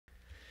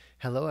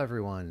Hello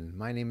everyone,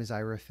 my name is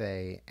Ira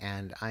Faye,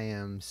 and I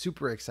am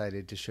super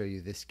excited to show you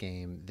this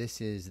game.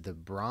 This is the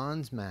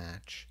bronze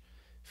match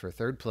for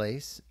third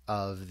place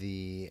of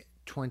the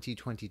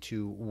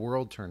 2022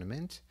 World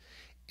Tournament,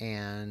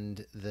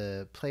 and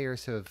the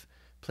players have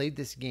played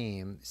this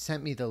game,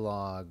 sent me the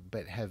log,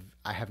 but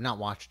I have not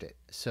watched it.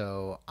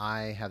 So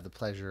I have the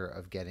pleasure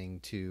of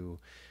getting to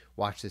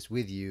watch this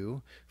with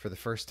you for the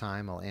first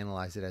time. I'll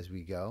analyze it as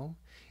we go.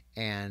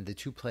 And the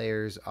two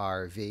players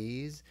are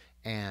Vase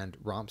and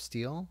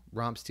Rompsteel.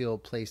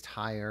 Rompsteel placed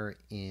higher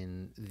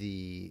in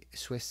the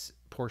Swiss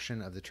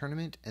portion of the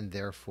tournament, and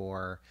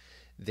therefore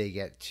they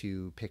get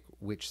to pick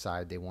which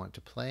side they want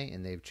to play,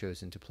 and they've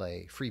chosen to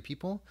play Free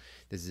People.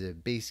 This is a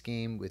base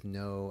game with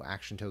no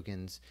action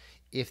tokens.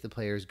 If the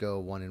players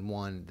go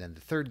 1-1, then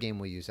the third game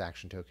will use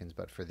action tokens,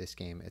 but for this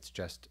game, it's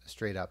just a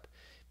straight up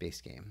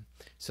base game.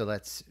 So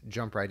let's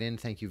jump right in.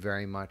 Thank you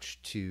very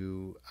much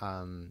to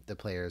the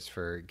players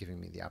for giving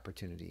me the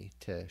opportunity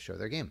to show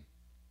their game.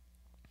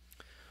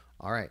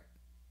 All right.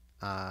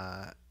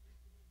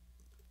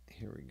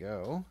 Here we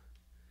go.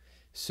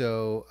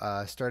 So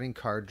starting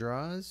card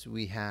draws,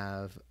 we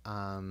have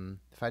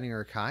Fighting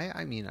Urkai.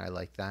 I mean, I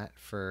like that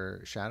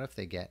for Shadow if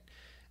they get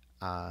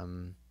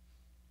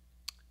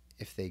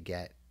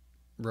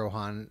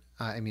Rohan.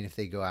 If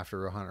they go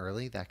after Rohan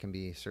early, that can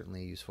be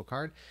certainly a useful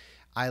card.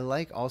 I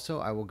like also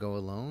I will go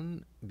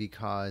alone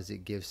because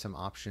it gives some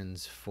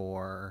options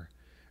for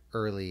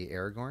early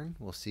Aragorn.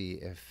 We'll see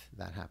if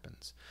that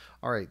happens.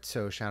 All right,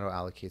 so Shadow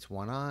allocates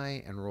one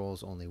eye and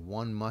rolls only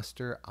one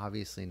muster.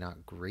 Obviously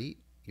not great.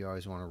 You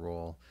always want to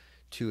roll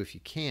two if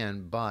you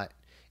can, but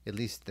at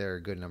least there are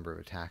a good number of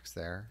attacks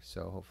there,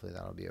 so hopefully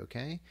that'll be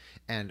okay.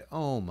 And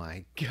oh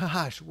my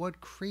gosh,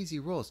 what crazy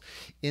rolls!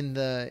 In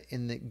the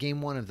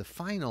game one of the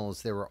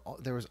finals, there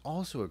was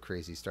also a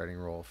crazy starting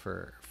roll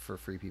for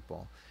Free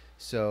People.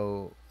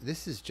 So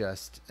this is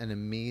just an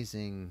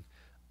amazing,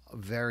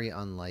 very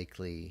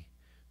unlikely,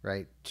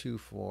 right? 2,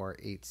 4,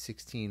 8,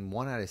 16,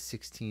 1 out of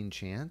 16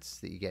 chance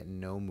that you get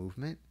no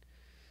movement.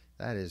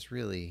 That is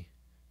really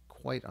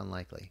quite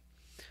unlikely.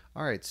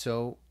 All right,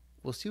 so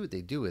we'll see what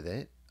they do with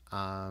it.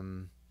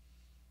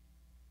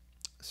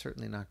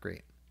 Certainly not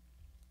great.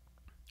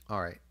 All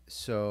right,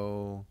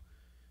 so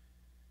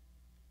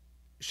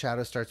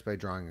Shadow starts by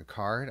drawing a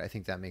card. I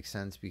think that makes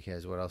sense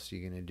because what else are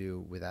you going to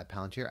do with that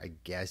Palantir? I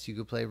guess you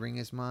could play Ring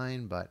is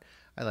Mine, but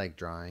I like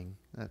drawing.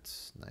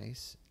 That's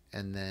nice.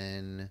 And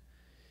then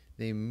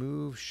they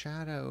move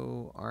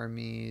Shadow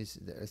armies,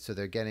 so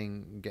they're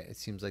it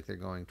seems like they're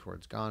going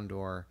towards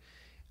Gondor.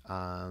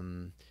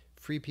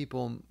 Free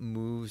People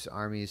moves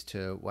armies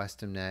to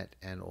Westamnet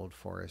and Old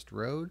Forest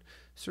Road.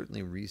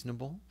 Certainly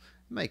reasonable.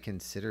 I might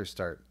consider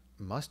start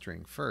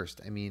mustering first.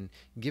 I mean,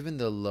 given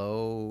the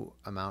low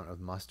amount of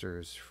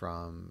musters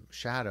from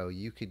Shadow,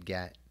 you could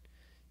get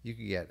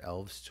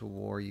Elves to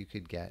War. You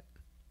could get,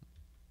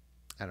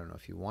 I don't know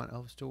if you want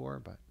Elves to War,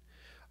 but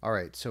all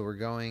right. So we're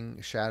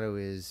going. Shadow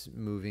is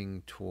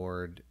moving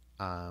toward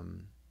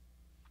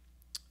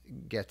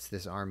gets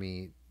this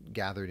army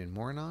gathered in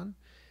Mornon.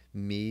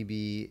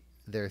 Maybe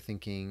they're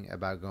thinking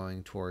about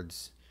going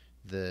towards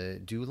the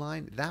Dew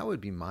Line. That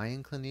would be my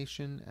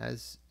inclination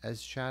as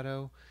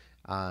Shadow,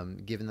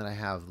 given that I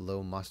have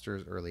low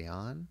musters early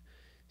on.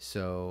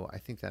 So I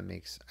think that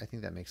makes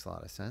a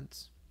lot of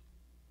sense.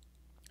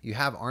 You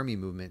have army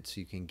movement,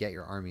 so you can get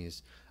your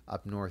armies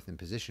up north in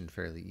position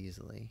fairly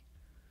easily.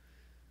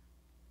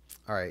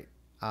 All right,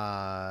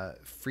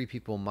 Free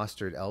People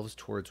mustered Elves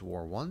towards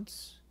war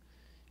once.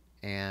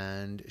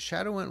 And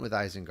Shadow went with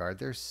Isengard.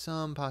 There's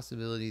some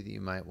possibility that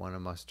you might want to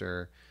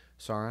muster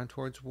Sauron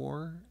towards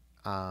war.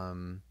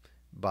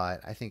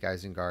 But I think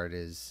Isengard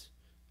is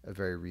a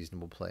very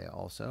reasonable play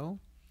also.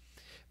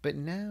 But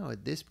now,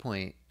 at this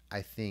point,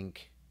 I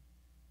think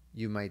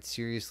you might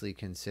seriously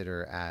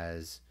consider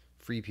as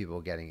Free People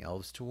getting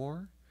Elves to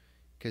war.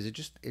 Because it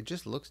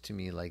just looks to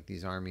me like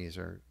these armies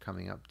are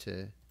coming up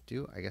to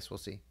do. I guess we'll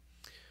see.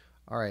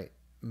 All right,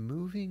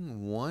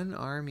 moving one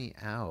army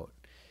out.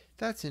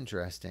 That's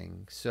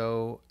interesting.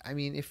 So, I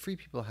mean, if Free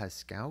People has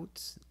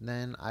scouts,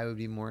 then I would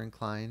be more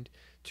inclined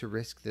to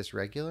risk this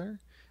regular.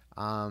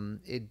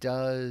 It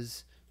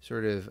does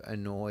sort of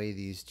annoy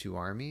these two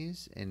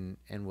armies and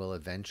will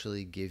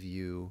eventually give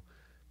you,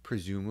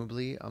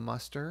 presumably, a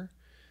muster.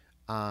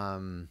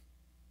 I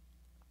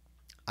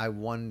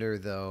wonder,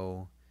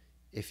 though,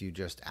 if you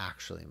just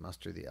actually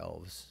muster the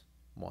Elves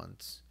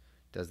once.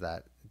 Does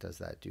that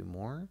do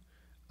more?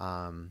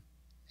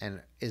 And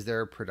is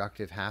there a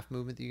productive half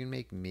movement that you can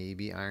make?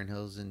 Maybe Iron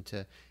Hills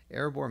into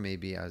Erebor,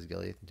 maybe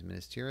Osgiliath into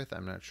Minas Tirith.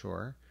 I'm not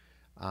sure.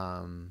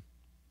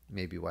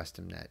 Maybe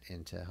Westamnet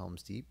into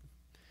Helm's Deep.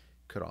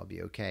 Could all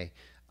be okay.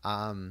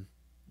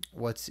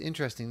 What's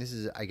interesting, this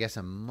is, I guess,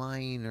 a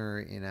minor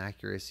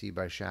inaccuracy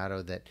by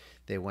Shadow that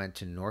they went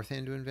to North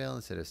Anduin Vale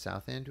instead of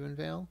South Anduin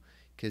Vale,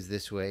 because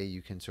this way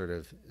you can sort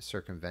of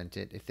circumvent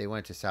it. If they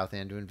went to South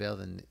Anduin Vale,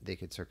 then they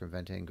could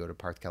circumvent it and go to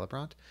Parth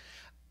Celebrant.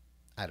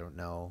 I don't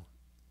know.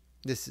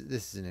 This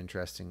is an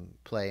interesting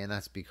play, and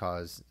that's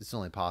because it's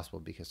only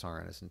possible because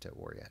Sauron isn't at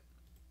war yet.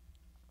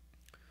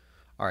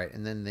 All right,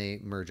 and then they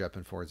merge up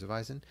in Fords of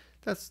Eisen.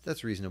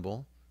 That's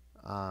reasonable.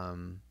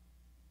 Um,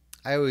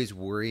 I always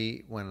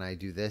worry when I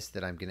do this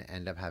that I'm going to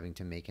end up having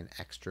to make an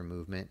extra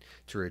movement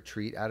to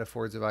retreat out of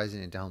Fords of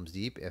Eisen into Helm's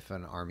Deep if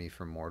an army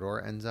from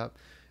Mordor ends up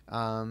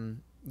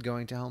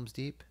going to Helm's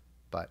Deep.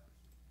 But,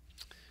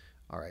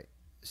 all right.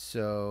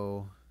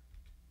 So,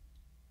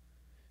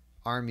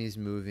 armies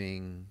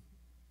moving,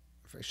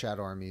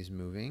 Shadow armies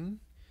moving,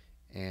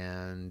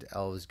 and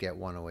elves get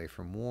one away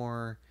from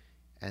war.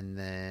 And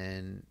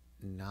then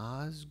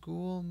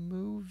Nazgul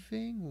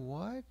moving?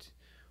 What?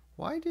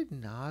 Why did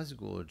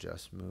Nazgul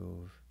just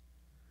move?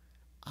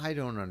 I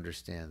don't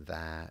understand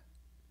that.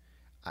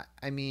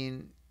 I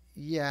mean,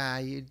 yeah,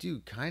 you do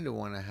kind of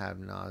want to have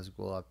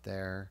Nazgul up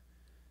there,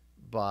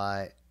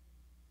 but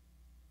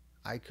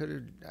I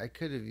could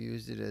have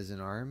used it as an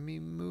army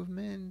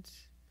movement.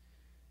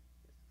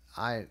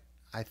 I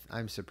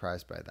I'm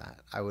surprised by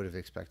that. I would have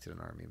expected an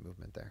army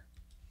movement there.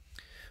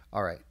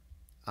 All right.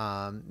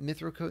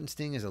 Mithril Coat and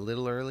Sting is a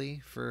little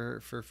early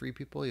for free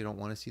people. You don't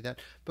want to see that.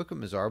 Book of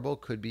Mizarble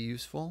could be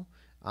useful.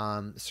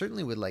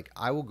 Certainly with like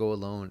I Will Go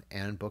Alone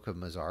and Book of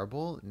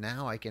Mizarble,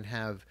 now I can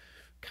have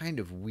kind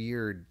of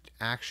weird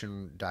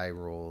action dice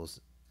rolls,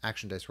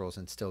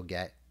 and still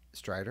get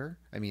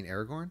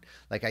Aragorn.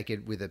 Like I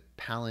could with a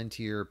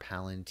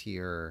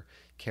Palantir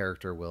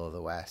character Will of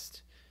the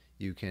West,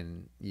 you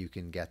can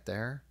get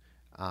there,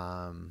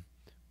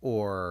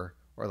 or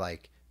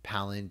like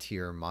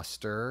Palantir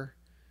muster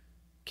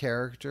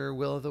character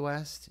Will of the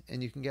West,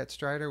 and you can get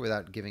Strider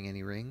without giving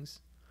any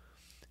rings.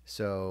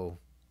 So,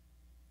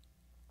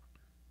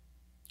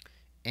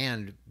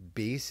 and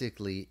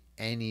basically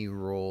any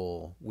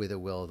roll with a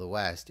Will of the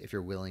West, if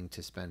you're willing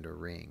to spend a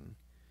ring,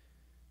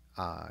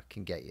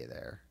 can get you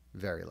there,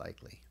 very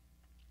likely.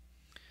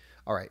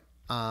 All right,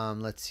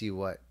 let's see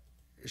what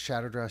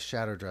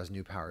Shadowdraw's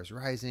new power is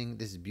rising.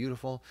 This is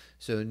beautiful.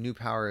 So new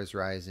power is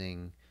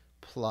rising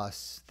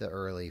plus the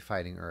early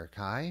fighting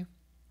Uruk-hai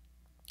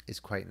is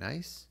quite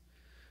nice.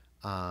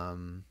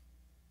 Though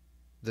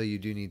you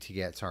do need to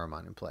get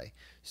Saruman in play.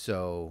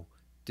 So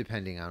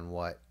depending on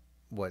what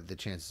the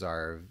chances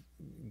are of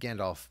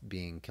Gandalf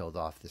being killed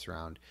off this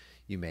round,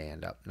 you may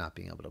end up not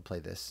being able to play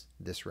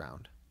this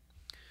round.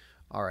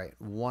 All right,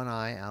 1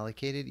 eye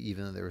allocated,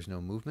 even though there was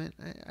no movement.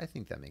 I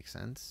think that makes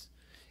sense.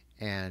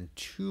 And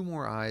 2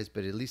 more eyes,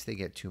 but at least they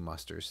get 2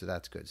 musters, so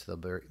that's good. So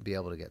they'll be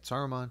able to get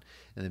Saruman,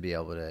 and they'll be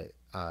able to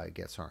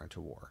get Sauron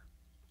to war.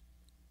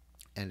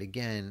 And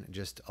again,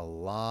 just a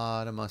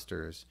lot of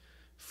musters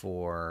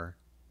for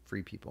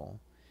free people.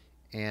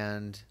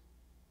 And,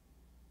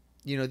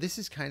 this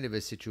is kind of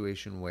a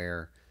situation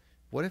where,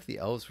 what if the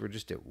elves were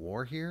just at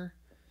war here?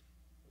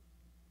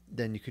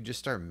 Then you could just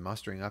start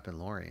mustering up in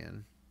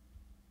Lorien.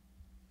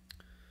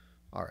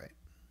 All right.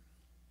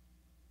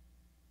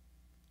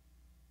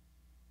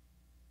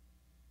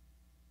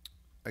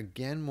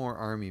 Again, more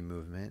army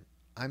movement.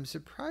 I'm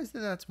surprised that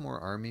that's more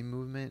army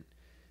movement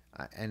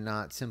and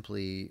not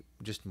simply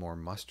just more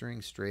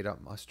mustering, straight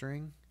up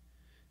mustering.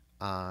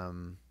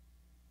 Sauron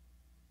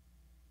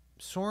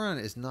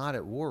is not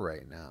at war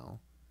right now.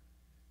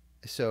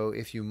 So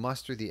if you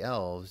muster the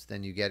elves,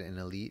 then you get an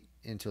elite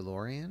into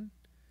Lorien.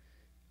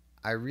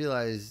 I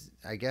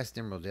guess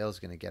Dimril Dale's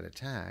going to get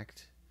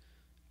attacked.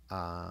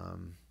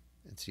 And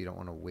so you don't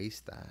want to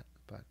waste that.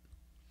 But,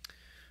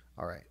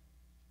 all right.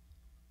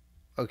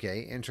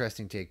 Okay,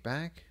 interesting take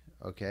back.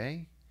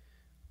 Okay.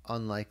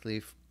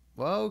 Unlikely.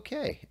 Well,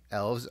 okay.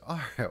 Elves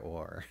are at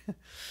war.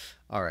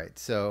 All right,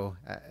 so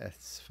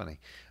it's funny.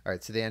 All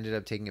right, so they ended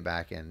up taking it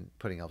back and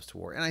putting elves to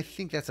war. And I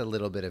think that's a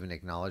little bit of an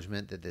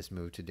acknowledgement that this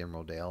move to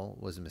Dimril Dale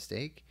was a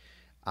mistake.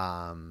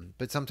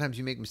 But sometimes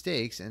you make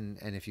mistakes, and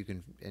if you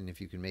can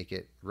make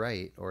it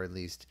right, or at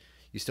least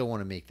you still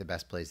want to make the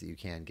best plays that you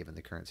can given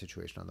the current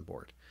situation on the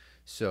board.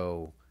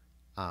 So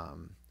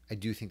I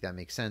do think that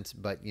makes sense.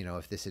 But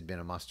if this had been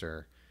a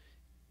muster,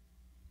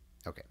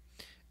 okay.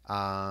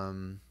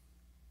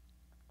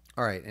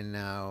 All right, and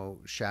now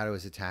Shadow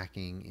is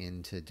attacking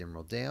into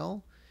Dimril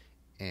Dale,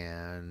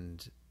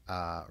 and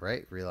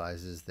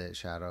realizes that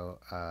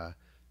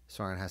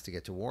Sauron has to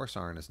get to war.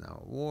 Sauron is now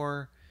at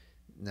war.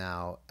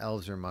 Now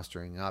elves are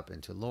mustering up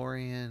into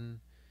Lorien.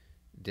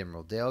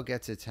 Dimril Dale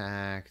gets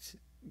attacked.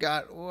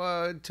 Got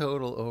one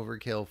total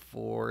overkill,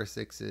 4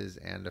 6s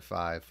and a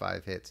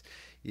 5 hits.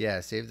 Yeah,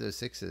 save those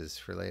 6s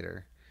for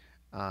later.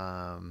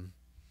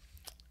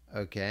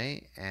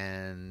 Okay,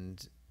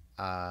 and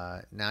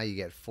now you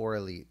get 4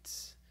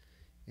 elites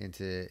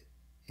into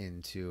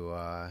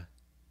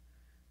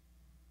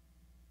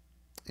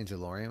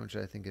Lorien, which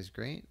I think is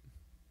great.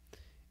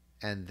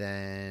 And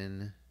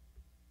then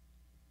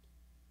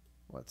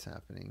what's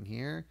happening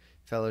here?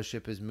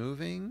 Fellowship is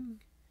moving,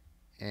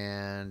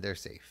 and they're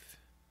safe.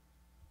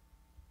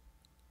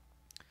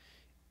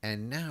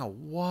 And now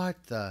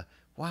what the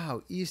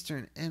wow?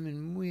 Eastern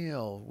Emyn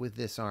Muil with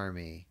this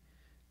army.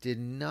 Did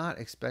not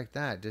expect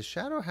that. Does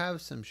Shadow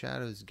have some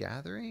Shadows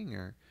gathering?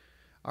 Or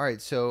all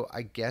right, so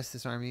I guess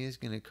this army is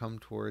going to come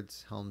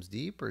towards Helm's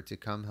Deep or to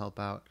come help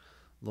out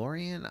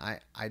Lorien.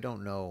 I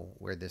don't know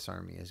where this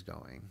army is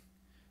going.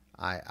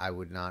 I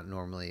would not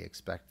normally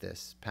expect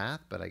this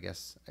path, but I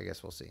guess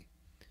we'll see.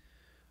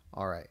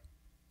 All right,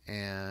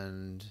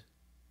 and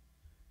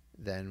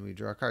then we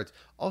draw cards.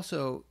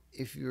 Also,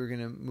 if you were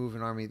gonna move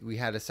an army, we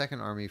had a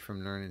second army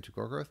from Nirn into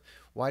Gorgoroth.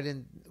 Why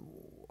didn't?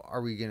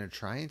 Are we gonna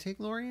try and take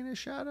Lorien as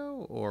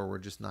Shadow, or we're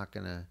just not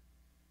gonna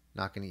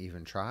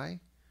even try?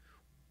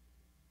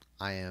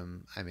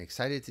 I'm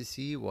excited to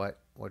see what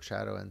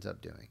Shadow ends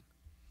up doing.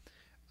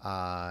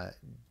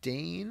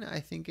 Dane, I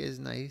think, is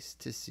nice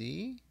to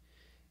see.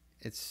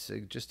 It's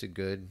just a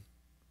good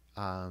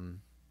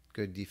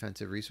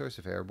defensive resource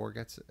if Erebor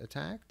gets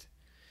attacked.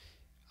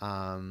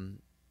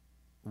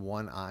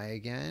 One eye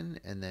again,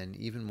 and then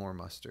even more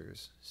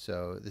musters.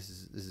 So this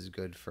is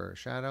good for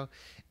Shadow,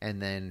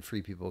 and then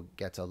Free People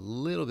gets a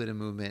little bit of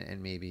movement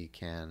and maybe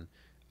can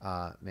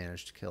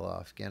manage to kill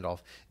off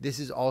Gandalf. This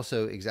is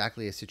also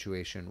exactly a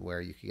situation where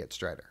you could get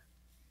Strider.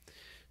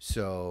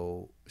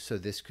 So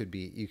this could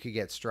be, you could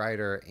get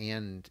Strider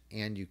and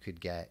you could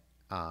get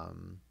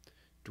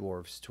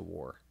dwarves to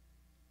war.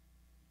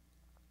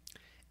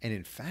 And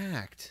in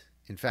fact,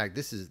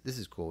 this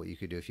is cool. What you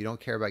could do if you don't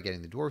care about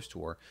getting the dwarves to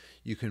war,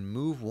 you can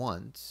move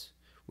once,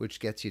 which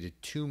gets you to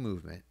 2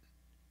 movement,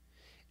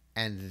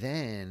 and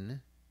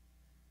then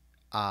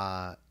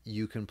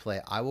you can play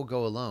I Will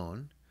Go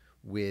Alone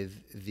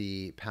with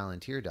the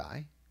Palantir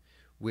die,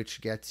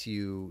 which gets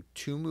you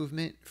 2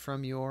 movement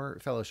from your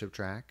Fellowship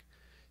track,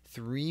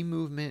 3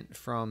 movement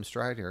from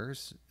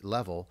Strider's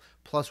level,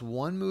 plus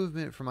 1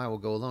 movement from I Will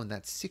Go Alone.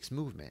 That's 6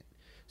 movement.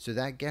 So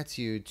that gets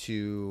you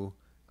to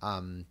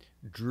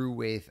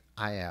Druwaith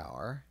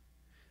Iar.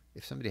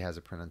 If somebody has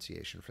a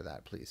pronunciation for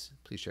that, please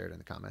share it in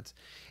the comments.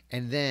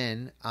 And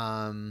then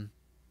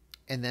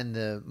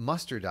the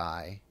muster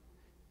die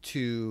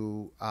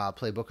to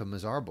play Book of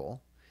Mizarble,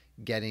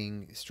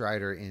 getting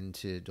Strider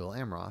into Dol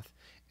Amroth,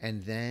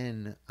 and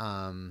then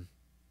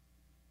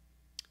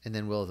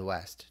Will of the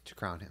West to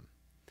crown him.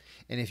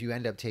 And if you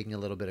end up taking a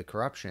little bit of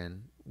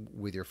corruption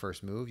with your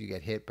first move, you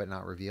get hit but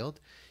not revealed,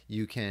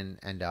 you can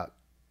end up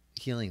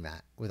healing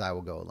that with I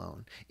Will Go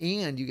Alone.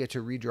 And you get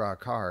to redraw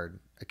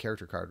a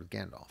character card with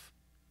Gandalf.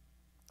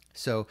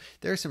 So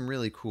there are some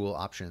really cool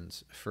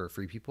options for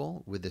Free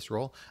People with this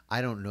role.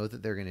 I don't know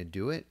that they're going to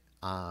do it,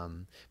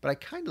 but I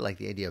kind of like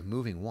the idea of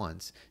moving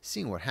once,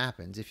 seeing what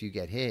happens. If you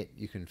get hit,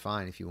 you can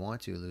fine, if you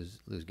want to,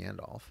 lose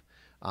Gandalf.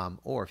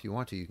 Or if you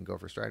want to, you can go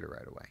for Strider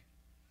right away.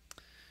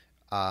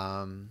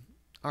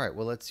 All right,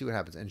 well, let's see what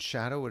happens. And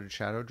Shadow, what did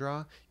Shadow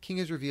draw? King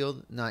is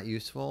revealed, not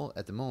useful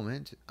at the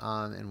moment.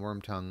 And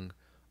Wormtongue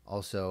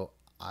also,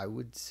 I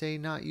would say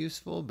not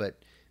useful,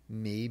 but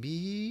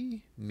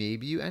maybe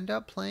you end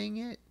up playing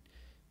it.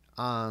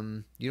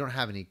 You don't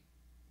have any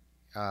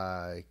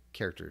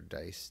character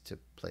dice to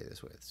play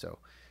this with, so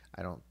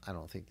I don't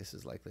think this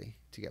is likely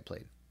to get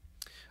played.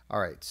 All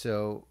right,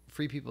 so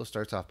Free People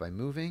starts off by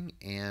moving,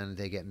 and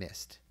they get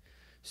missed.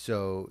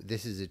 So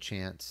this is a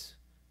chance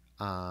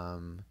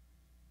for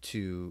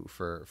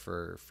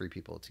Free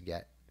People to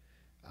get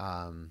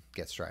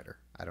Strider.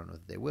 I don't know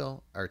that they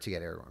will, or to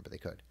get Aragorn, but they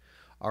could.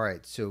 All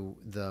right, so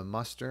the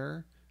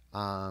muster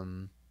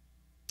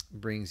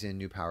brings in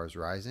New Powers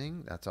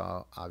Rising. That's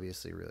all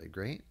obviously really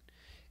great.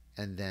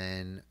 And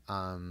then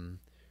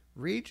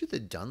Rage of the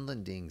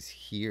Dunlendings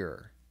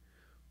here.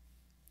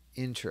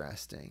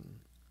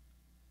 Interesting.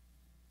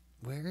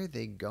 Where are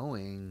they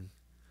going?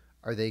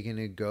 Are they going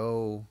to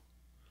go?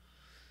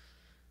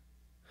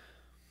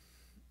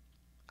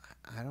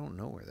 I don't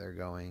know where they're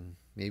going.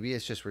 Maybe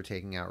it's just we're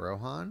taking out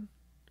Rohan.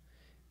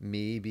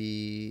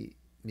 Maybe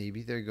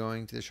they're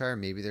going to the Shire.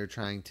 Maybe they're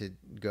trying to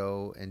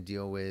go and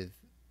deal with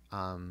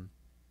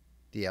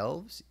the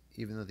elves,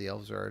 even though the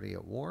elves are already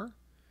at war.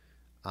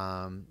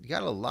 You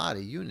got a lot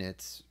of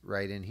units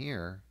right in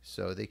here,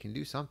 so they can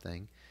do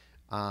something.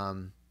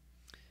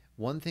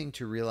 One thing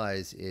to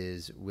realize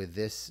is with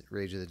this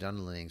Rage of the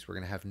Dunlendings, we're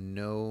going to have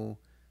no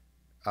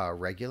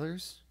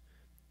regulars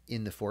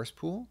in the force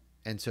pool.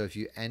 And so if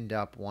you end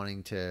up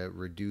wanting to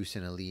reduce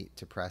an elite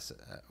to press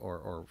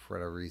or for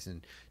whatever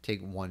reason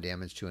take 1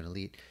 damage to an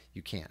elite,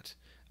 you can't.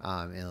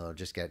 And it'll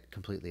just get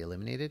completely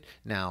eliminated.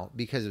 Now,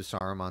 because of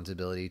Saruman's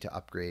ability to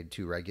upgrade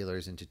 2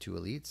 regulars into 2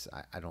 elites,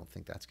 I don't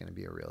think that's going to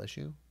be a real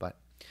issue. But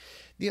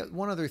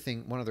one other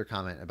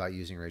comment about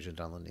using Rage of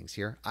Dunlendings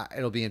here.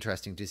 It'll be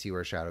interesting to see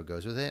where Shadow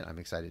goes with it. I'm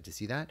excited to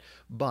see that.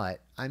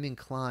 But I'm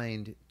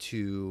inclined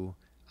to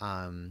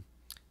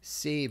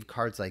save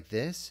cards like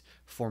this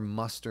for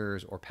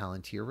musters or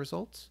Palantir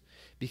results,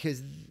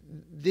 because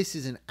this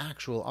is an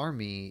actual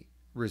army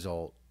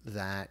result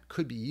that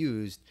could be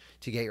used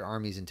to get your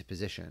armies into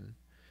position,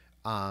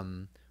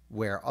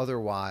 where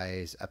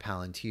otherwise a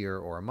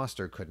Palantir or a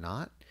muster could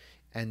not.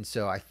 And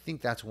so I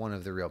think that's one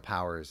of the real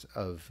powers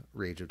of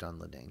Rage of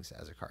Dunlendings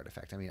as a card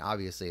effect. I mean,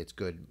 obviously it's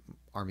good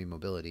army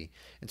mobility,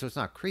 and so it's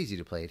not crazy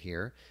to play it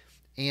here,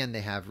 and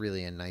they have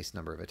really a nice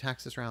number of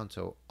attacks this round,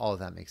 so all of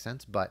that makes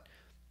sense. But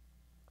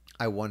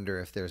I wonder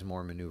if there's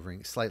more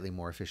maneuvering, slightly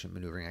more efficient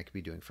maneuvering I could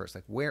be doing first.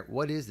 Like,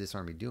 what is this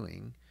army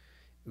doing?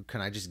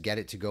 Can I just get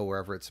it to go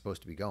wherever it's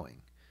supposed to be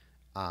going?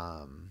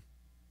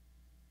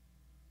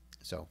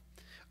 So,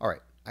 All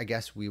right. I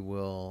guess we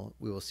will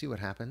see what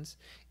happens,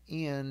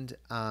 and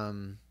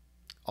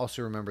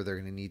also remember they're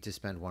going to need to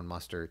spend one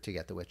muster to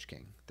get the Witch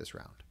King this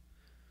round.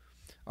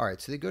 All right,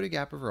 so they go to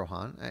Gap of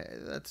Rohan.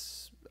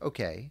 That's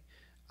okay.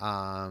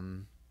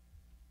 Um,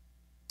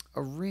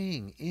 a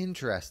ring,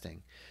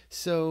 interesting.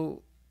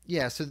 So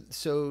yeah,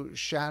 so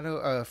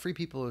Shadow, free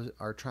people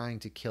are trying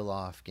to kill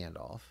off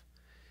Gandalf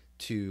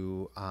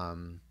to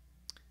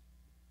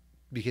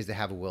because they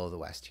have a Will of the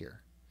West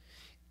here,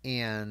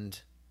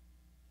 and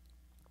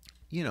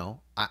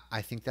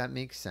I think that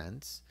makes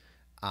sense.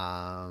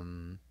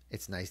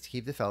 It's nice to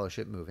keep the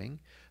Fellowship moving,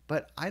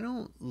 but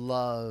um,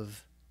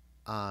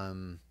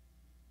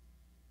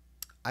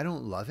 I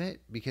don't love it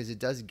because it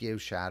does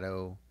give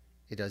Shadow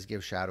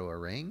a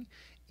ring,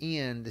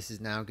 and this is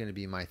now going to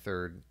be my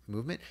third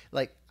movement.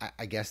 Like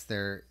I guess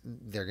they're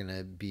going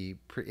to be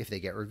if they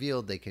get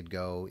revealed, they could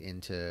go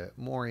into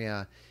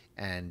Moria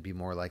and be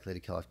more likely to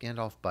kill off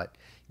Gandalf. But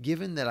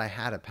given that I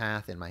had a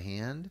path in my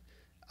hand,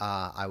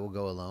 I will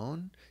go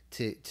alone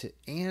to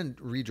and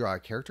redraw a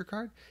character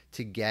card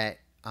to get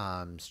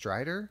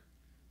Strider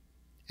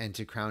and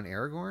to crown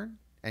Aragorn.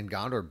 And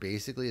Gondor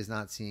basically is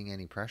not seeing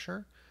any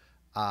pressure.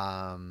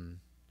 um,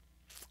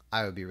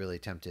 I would be really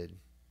tempted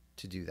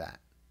to do that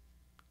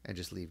and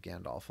just leave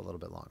Gandalf a little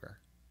bit longer.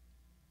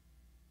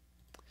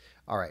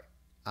 All right.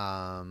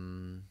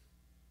 Um,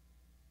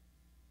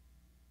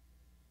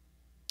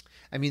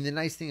 I mean, the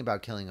nice thing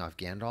about killing off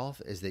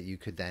Gandalf is that you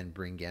could then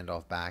bring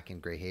Gandalf back in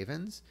Grey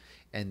Havens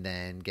and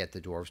then get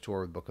the Dwarves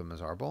tour with Book of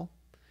Mizarble.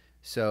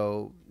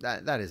 So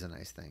that is a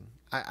nice thing.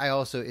 I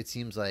also, it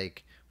seems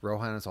like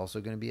Rohan is also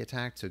going to be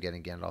attacked, so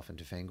getting Gandalf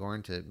into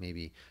Fangorn to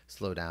maybe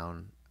slow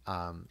down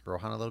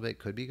Rohan a little bit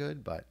could be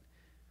good. But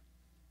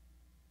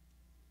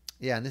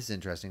yeah, and this is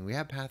interesting. We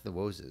have Path of the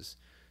Woses.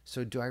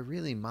 So do I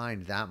really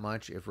mind that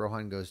much if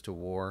Rohan goes to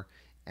war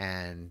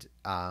and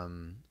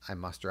I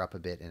muster up a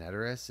bit in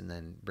Edoras and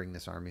then bring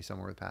this army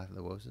somewhere with Path of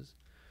the Woses?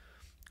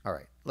 All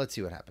right, let's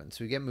see what happens.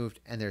 So we get moved,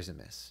 and there's a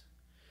miss.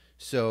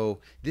 So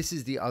this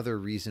is the other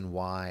reason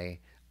why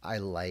I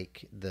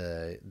like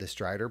the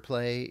Strider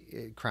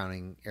play,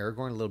 crowning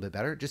Aragorn a little bit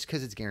better, just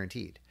because it's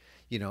guaranteed.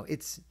 You know,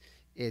 it's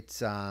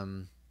it's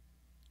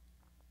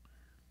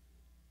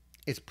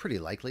pretty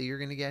likely you're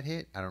going to get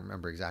hit. I don't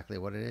remember exactly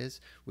what it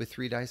is with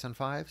 3 dice on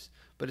fives,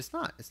 but it's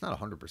not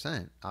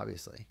 100%,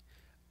 obviously.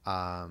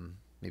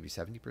 Maybe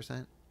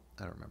 70%.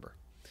 I don't remember.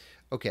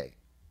 Okay,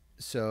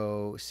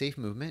 so safe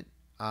movement,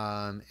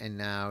 and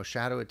now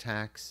Shadow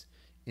attacks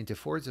into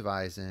Fords of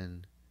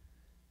Isen,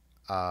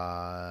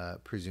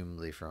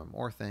 presumably from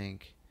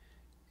Orthanc,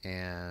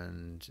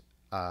 and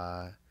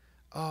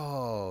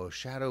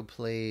Shadow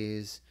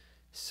plays.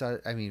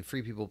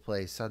 Free people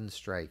play Sudden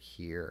Strike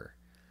here.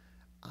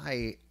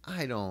 I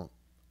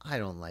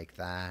don't like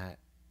that.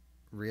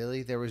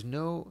 Really, there was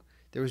no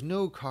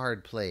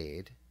card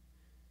played.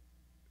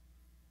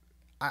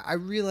 I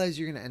realize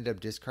you're going to end up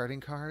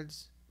discarding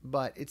cards,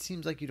 but it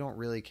seems like you don't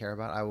really care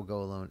about I will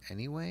go alone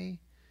anyway.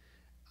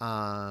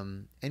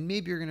 And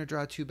maybe you're going to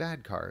draw 2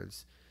 bad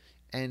cards.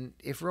 And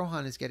if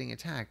Rohan is getting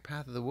attacked,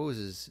 Path of the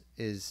Woes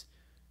is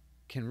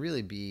can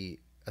really be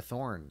a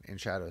thorn in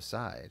Shadow's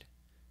side.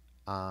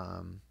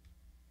 Um,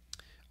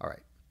 all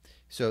right.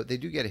 So they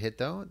do get a hit,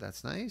 though.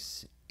 That's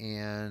nice.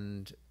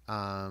 And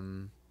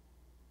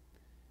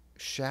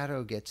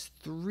Shadow gets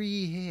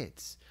 3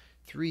 hits.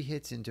 3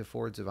 hits into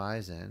Fords of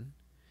Isen,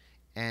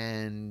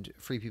 and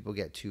free people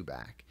get 2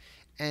 back.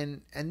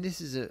 And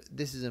this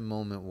is a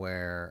moment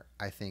where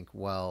I think,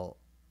 well,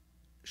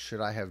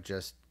 should I have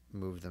just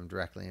moved them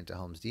directly into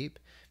Helm's Deep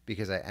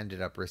because I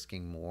ended up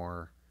risking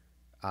more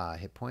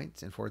hit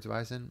points in Fords of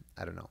Isen?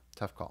 I don't know.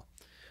 Tough call.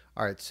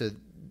 All right, so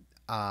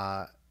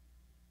uh,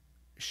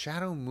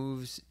 Shadow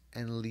moves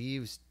and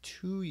leaves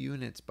 2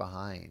 units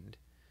behind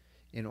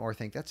in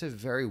Orthanc. That's a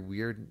very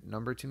weird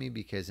number to me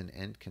because an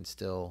Ent can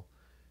still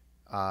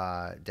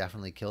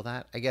definitely kill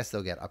that. I guess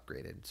they'll get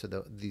upgraded. So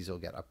these will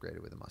get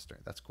upgraded with a muster.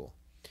 That's cool.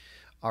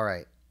 All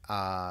right.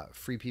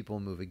 Free people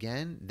move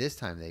again. This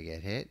time they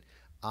get hit.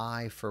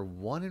 For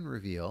 1 in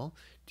reveal.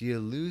 Do you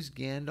lose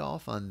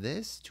Gandalf on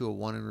this to a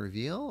 1 in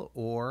reveal,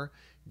 or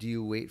do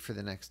you wait for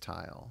the next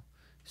tile?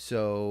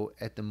 So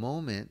at the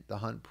moment, the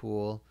hunt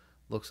pool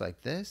looks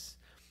like this.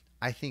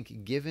 I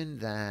think given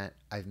that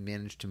I've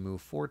managed to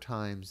move 4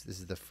 times, this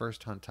is the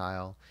first hunt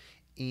tile,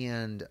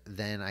 and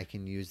then I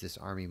can use this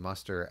army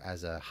muster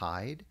as a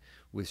hide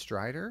with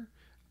Strider.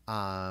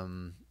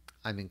 I'm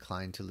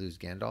inclined to lose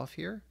Gandalf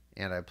here,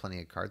 and I have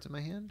plenty of cards in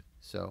my hand.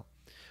 So,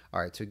 all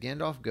right, so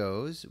Gandalf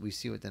goes. We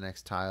see what the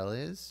next tile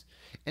is.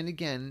 And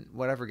again,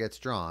 whatever gets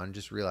drawn,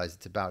 just realize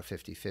it's about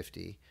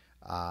 50-50.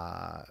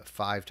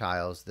 5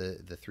 tiles,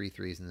 the 3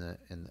 threes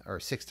or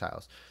 6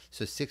 tiles.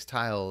 So 6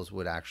 tiles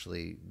would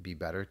actually be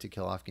better to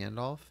kill off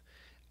Gandalf.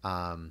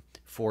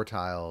 4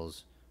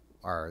 tiles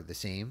are the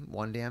same,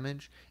 1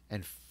 damage,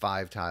 and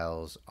 5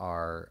 tiles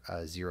are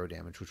 0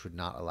 damage, which would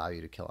not allow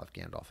you to kill off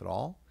Gandalf at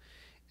all.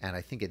 And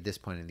I think at this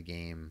point in the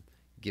game,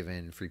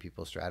 given free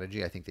people's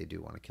strategy, I think they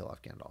do want to kill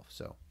off Gandalf.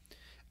 So,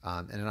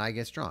 and an eye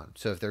gets drawn.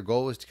 So if their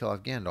goal was to kill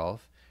off Gandalf,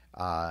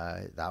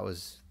 That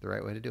was the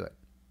right way to do it.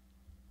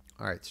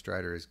 All right,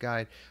 Strider is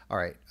guide. All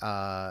right,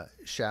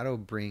 Shadow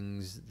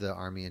brings the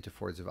army into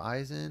Fords of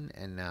Eisen,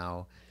 and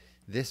now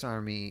this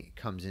army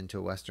comes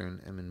into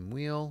Western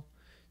Emmenwheel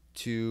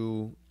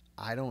to,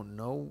 I don't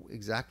know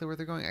exactly where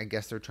they're going. I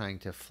guess they're trying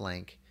to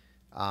flank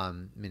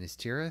Minas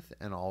Tirith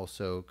and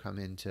also come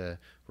into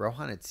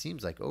Rohan. It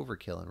seems like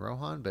overkill in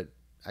Rohan, but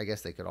I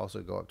guess they could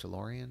also go up to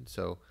Lorien.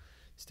 So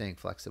staying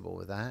flexible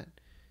with that.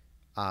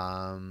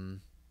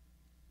 Um,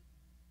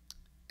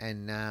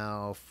 and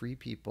now Free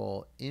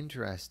People,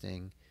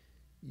 interesting,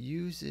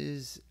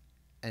 uses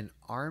an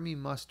army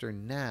muster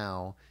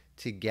now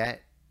to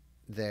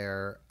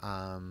their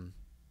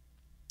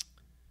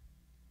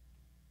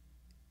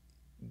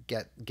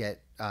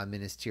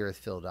Minas Tirith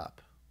filled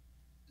up,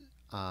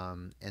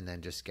 and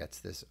then just gets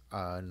this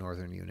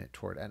northern unit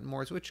toward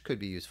Ettenmoors, which could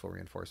be useful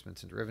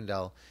reinforcements into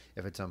Rivendell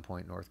if at some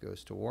point North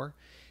goes to war.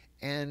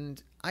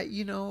 And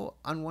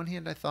on one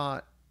hand, I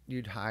thought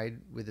you'd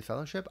hide with the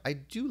Fellowship. I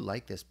do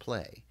like this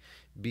play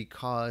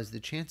because the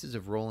chances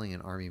of rolling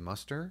an army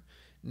muster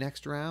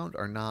next round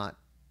are not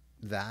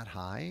that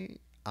high.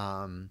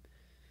 And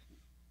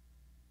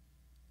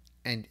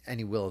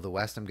any Will of the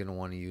West I'm going to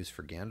want to use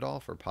for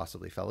Gandalf or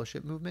possibly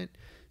Fellowship movement.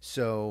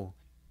 So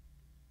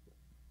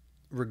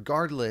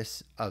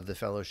regardless of the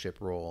Fellowship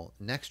roll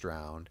next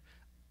round,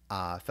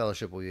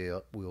 Fellowship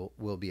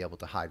will be able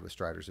to hide with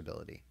Strider's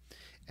ability.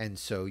 And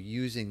so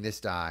using this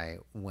die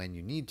when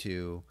you need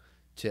to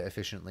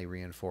efficiently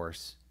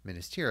reinforce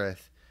Minas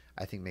Tirith,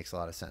 I think makes a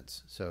lot of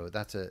sense. So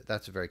that's a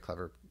very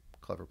clever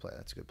play.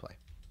 That's a good play.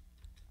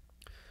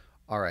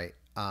 All right,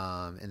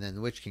 and then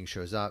the Witch King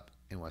shows up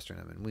in Western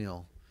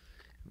Emmenwheel.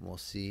 We'll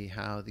see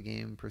how the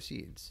game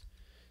proceeds.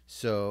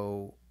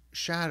 So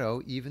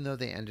Shadow, even though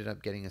they ended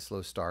up getting a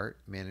slow start,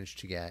 managed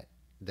to get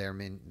their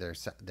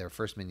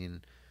first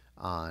minion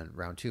on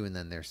round 2 and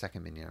then their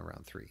second minion on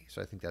round 3.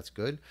 So I think that's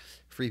good.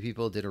 Free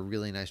People did a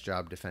really nice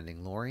job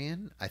defending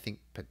Lorien. I think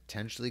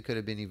potentially could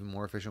have been even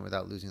more efficient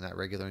without losing that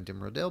regular in Dim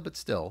Rodale, but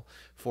still,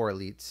 4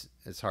 elites,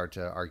 it's hard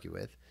to argue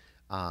with.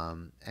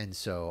 And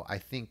so I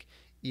think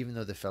even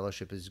though the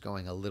Fellowship is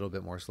going a little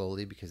bit more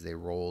slowly because they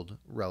rolled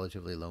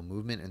relatively low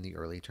movement in the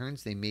early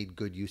turns, they made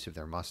good use of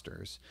their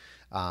musters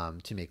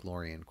to make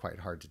Lorien quite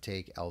hard to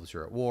take. Elves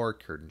are at war.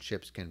 Curtain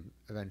ships can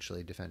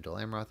eventually defend Dol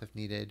Amroth if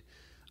needed,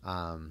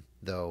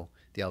 though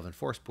the Elven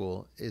force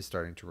pool is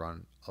starting to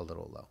run a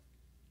little low.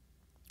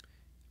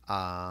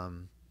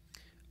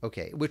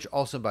 Okay, which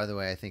also, by the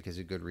way, I think is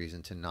a good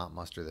reason to not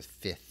muster the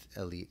 5th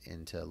elite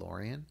into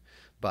Lorien,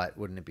 but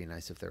wouldn't it be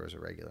nice if there was a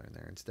regular in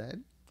there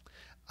instead?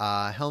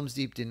 Helm's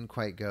Deep didn't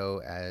quite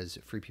go as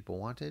Free People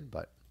wanted,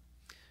 but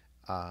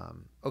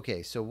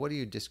okay, so what do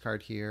you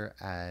discard here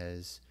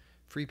as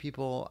Free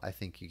People? I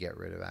think you get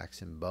rid of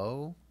Axe and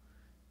Bow.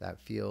 That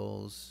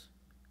feels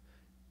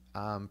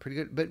pretty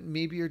good, but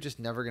maybe you're just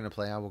never going to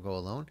play I Will Go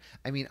Alone.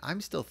 I mean,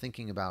 I'm still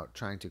thinking about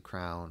trying to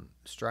crown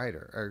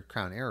Strider, or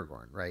crown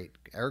Aragorn, right?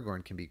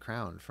 Aragorn can be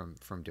crowned from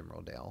Dim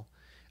Rodale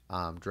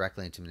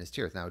directly into Minas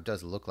Tirith. Now, it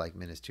does look like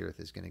Minas Tirith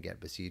is going to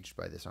get besieged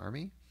by this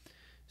army,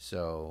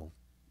 so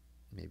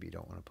maybe you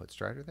don't want to put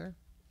Strider there.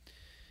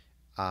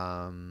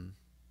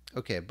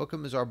 Okay, Book of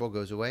Mizarbo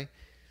goes away.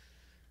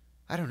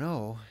 I don't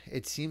know.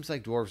 It seems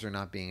like dwarves are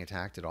not being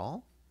attacked at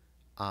all.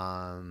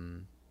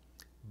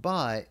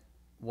 But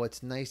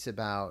what's nice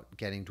about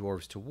getting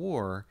dwarves to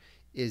war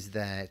is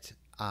that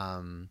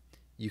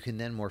you can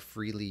then more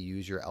freely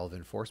use your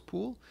elven force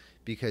pool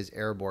because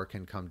Erebor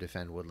can come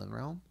defend Woodland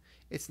Realm.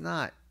 It's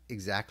not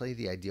exactly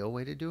the ideal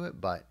way to do it,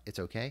 but it's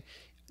okay.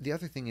 The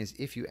other thing is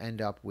if you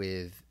end up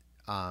with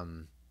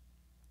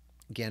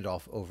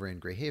Gandalf over in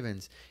Grey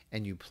Havens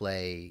and you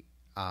play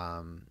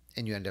and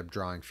you end up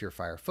drawing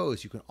Fearfire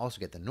foes, you can also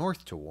get the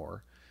North to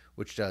war,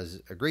 which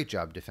does a great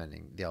job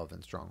defending the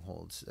Elven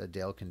strongholds.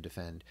 Dale can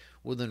defend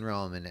Woodland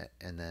Realm,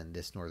 and then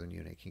this northern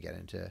unit can get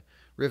into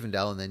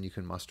Rivendell, and then you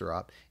can muster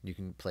up and you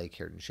can play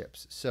Curtain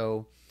ships.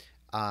 So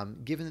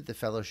given that the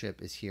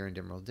Fellowship is here in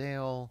Dim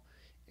Rodale,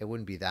 it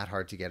wouldn't be that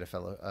hard to get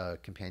a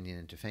companion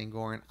into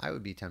Fangorn. I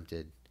would be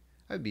tempted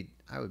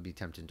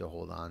to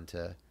hold on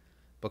to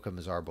Book of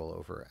Mizarbo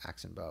over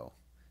Axe and Bow,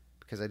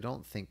 because I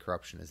don't think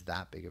corruption is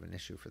that big of an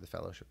issue for the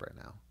Fellowship right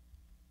now.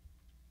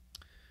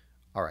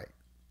 All right.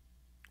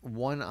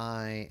 One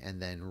Eye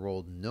and then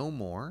rolled no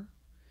more,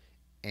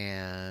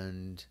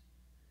 and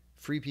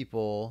Free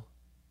People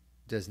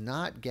does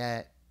not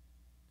get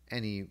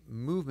any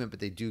movement, but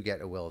they do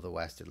get a Will of the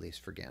West, at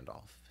least for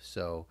Gandalf.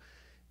 So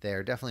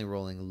they're definitely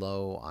rolling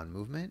low on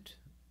movement,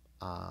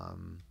 but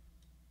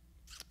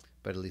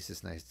at least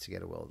it's nice to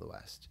get a Will of the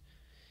West.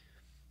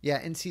 Yeah,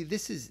 and see,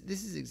 this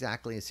is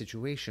exactly a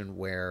situation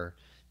where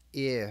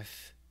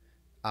if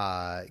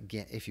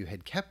you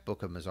had kept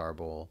Book of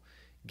Mizarbo,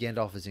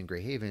 Gandalf is in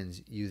Grey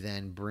Havens, you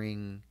then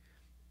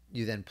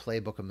play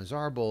Book of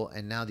Mizarbo,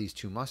 and now these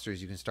 2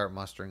 musters, you can start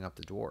mustering up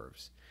the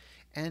dwarves.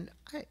 And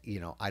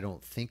I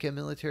don't think a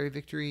military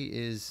victory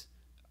is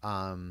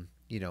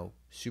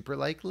super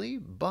likely,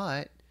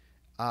 but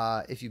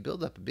if you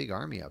build up a big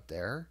army up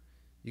there,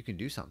 you can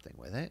do something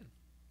with it.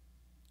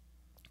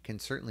 can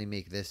certainly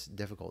make this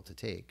difficult to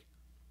take.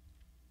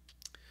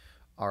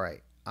 All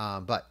right.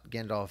 But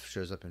Gandalf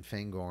shows up in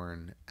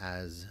Fangorn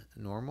as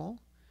normal.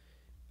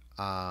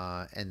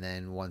 And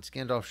then once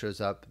Gandalf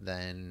shows up,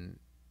 then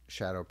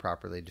Shadow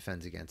properly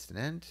defends against an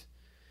Ent,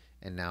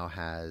 and now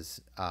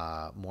has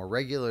more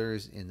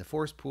regulars in the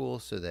force pool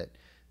so that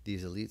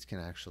these elites can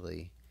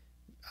actually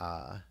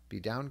be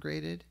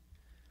downgraded.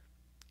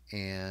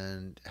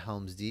 And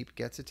Helm's Deep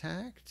gets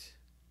attacked.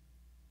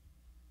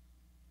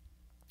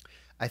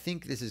 I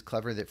think this is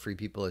clever that free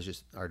people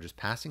are just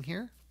passing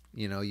here.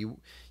 You know, you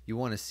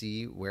want to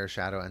see where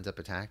Shadow ends up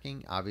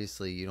attacking.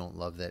 Obviously, you don't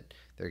love that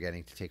they're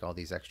getting to take all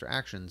these extra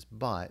actions,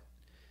 but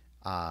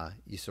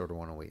you sort of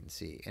want to wait and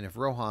see. And if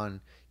Rohan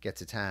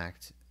gets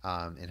attacked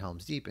in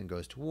Helm's Deep and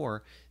goes to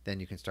war, then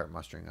you can start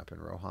mustering up in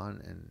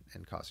Rohan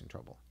and causing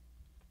trouble.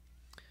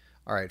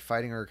 All right,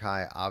 Fighting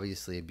Uruk-hai,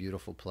 obviously a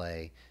beautiful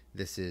play.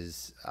 This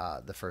is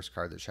the first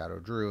card that Shadow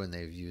drew, and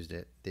they've used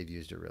it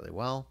really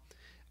well.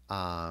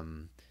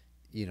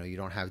 You know, you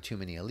don't have too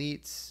many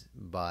elites,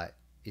 but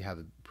you have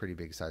a pretty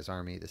big size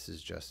army. This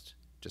is just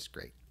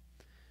great.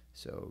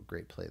 So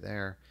great play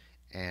there.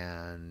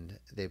 And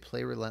they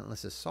play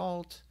Relentless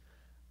Assault.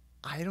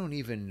 I don't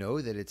even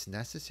know that it's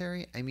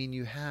necessary. I mean,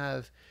 you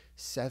have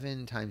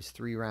 7 times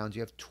 3 rounds.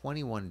 You have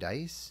 21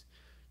 dice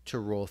to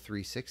roll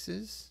 3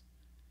 6s.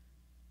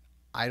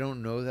 I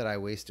don't know that I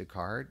waste a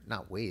card.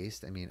 Not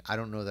waste. I mean, I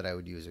don't know that I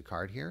would use a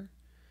card here.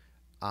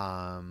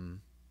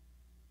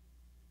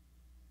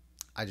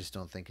 I just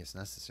don't think it's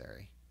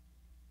necessary.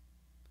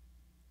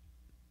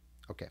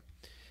 Okay.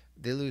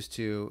 They lose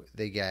 2.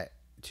 They get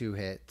 2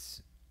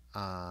 hits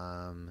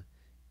and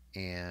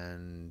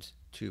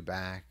 2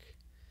 back.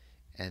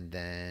 And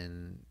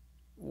then,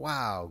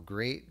 wow,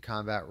 great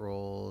combat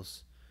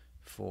rolls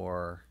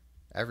for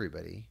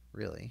everybody,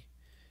 really.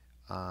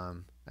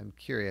 I'm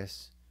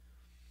curious.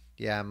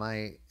 Yeah,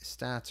 my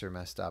stats are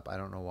messed up. I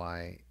don't know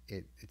why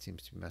it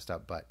seems to be messed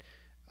up, but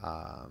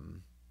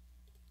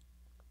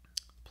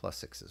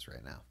 +6s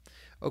right now.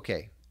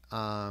 Okay.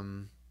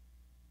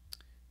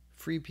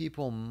 Free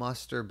people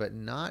muster, but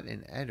not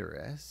in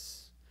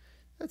Edoras.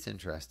 That's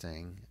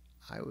interesting.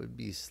 I would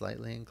be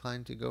slightly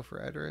inclined to go for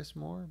Edoras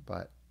more,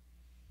 but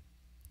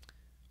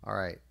all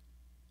right.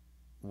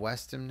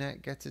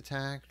 Westamnet gets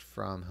attacked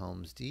from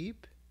Helm's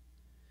Deep,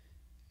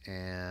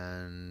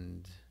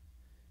 and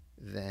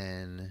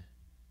then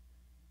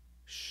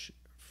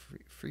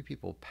free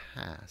people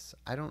pass.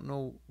 I don't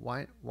know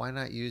why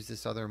not use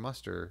this other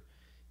muster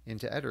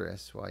into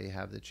Edoras while you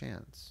have the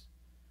chance.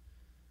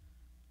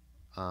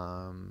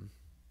 And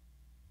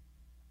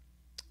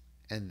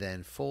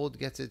then Fold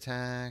gets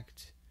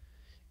attacked,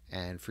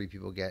 and free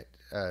people get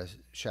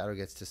Shadow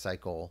gets to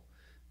cycle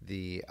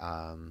the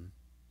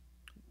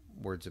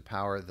Words of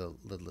Power, the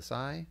Lidless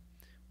Eye,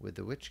 with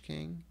the Witch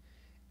King,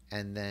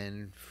 and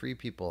then free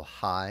people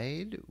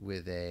hide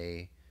with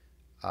a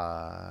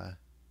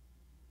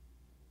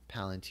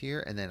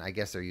Palantir, and then I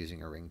guess they're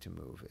using a ring to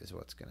move is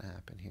what's going to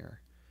happen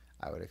here,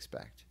 I would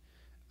expect.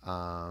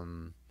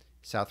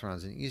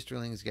 Southrons and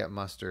Easterlings get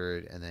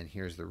mustered, and then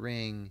here's the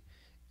ring,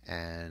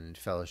 and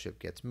Fellowship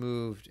gets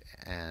moved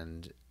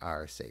and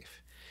are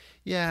safe.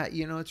 Yeah,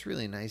 you know, it's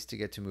really nice to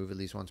get to move at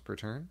least once per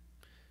turn.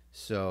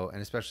 So,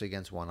 and especially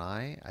against one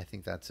eye, I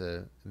think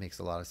makes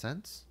a lot of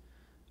sense.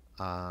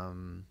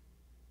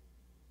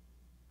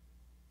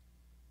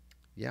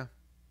 Yeah.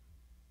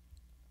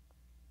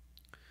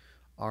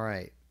 All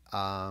right.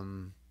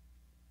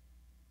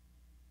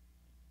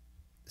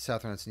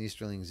 Southrons and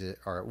Easterlings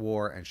are at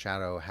war, and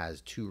Shadow has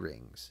 2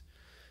 rings.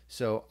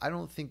 So I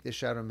don't think the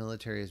Shadow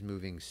military is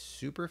moving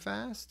super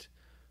fast,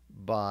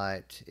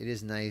 but it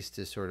is nice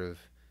to sort of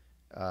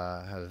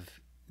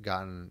have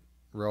gotten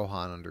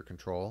Rohan under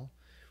control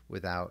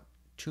without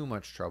too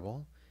much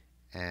trouble.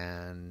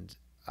 And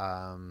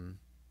I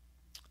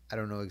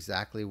don't know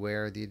exactly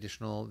where the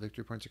additional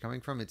victory points are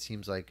coming from. It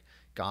seems like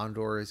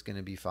Gondor is going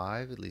to be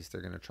 5. At least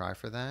they're going to try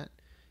for that.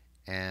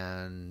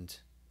 And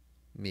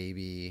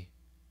maybe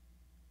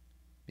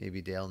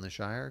Dale in the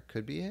Shire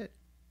could be it.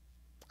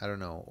 I don't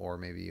know. Or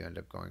maybe you end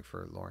up going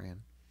for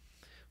Lorien.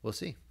 We'll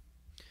see.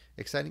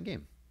 Exciting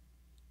game.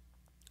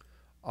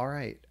 All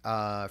right.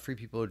 Free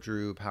people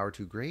drew Power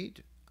Too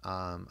Great.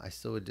 I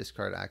still would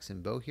discard Axe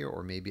and Bow here,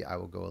 or maybe I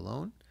will go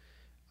alone.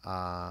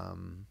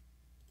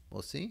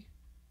 We'll see.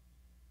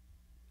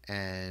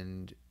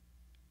 And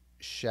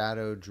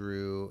Shadow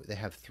drew, they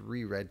have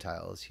 3 red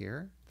tiles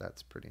here.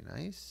 That's pretty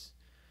nice.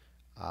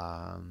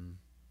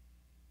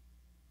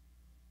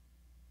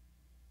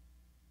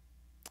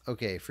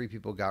 Okay, free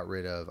people got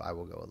rid of I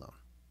will go alone.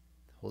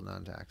 Holding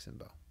on to Axe and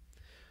Bow.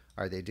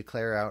 All right, they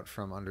declare out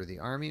from under the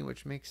army,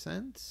 which makes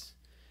sense.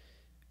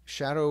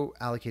 Shadow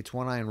allocates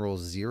 1 eye and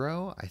rolls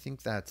 0. I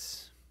think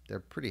they're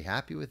pretty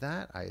happy with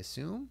that, I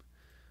assume.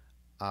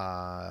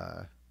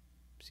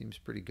 Seems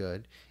pretty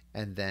good.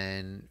 And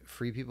then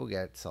free people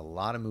gets a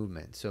lot of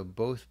movement. So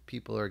both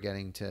people are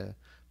getting to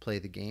play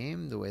the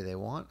game the way they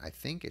want. I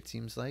think it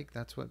seems like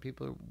that's what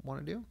people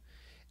want to do.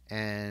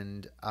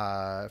 And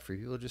free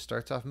people just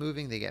starts off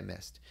moving. They get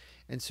missed.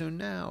 And so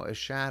now, as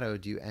Shadow,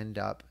 do you end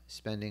up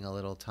spending a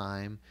little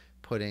time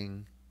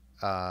putting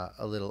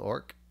a little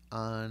orc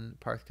on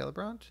Parth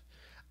Celebrant?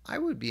 I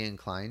would be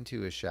inclined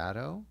to a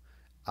Shadow,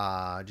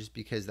 just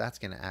because that's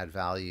going to add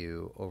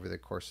value over the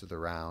course of the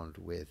round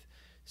with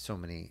so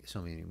many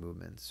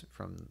movements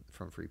from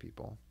free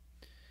people.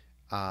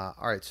 All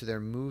right, so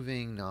they're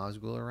moving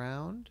Nazgul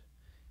around,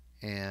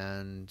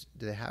 and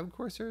do they have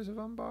Corsairs of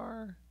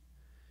Umbar?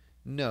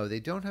 No, they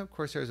don't have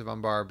Corsairs of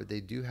Umbar, but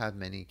they do have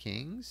many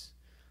kings,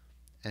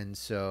 and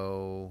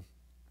so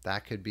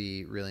that could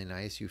be really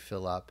nice. You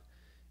fill up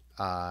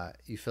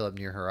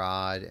near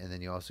Harad, and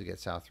then you also get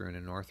South Rune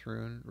and North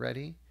Rune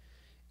ready,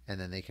 and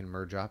then they can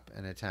merge up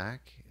and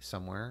attack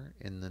somewhere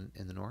in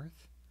the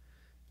north.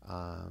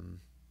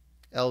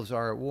 Elves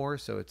are at war,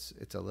 so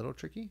it's a little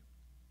tricky.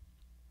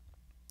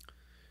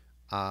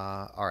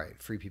 All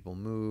right, free people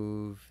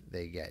move.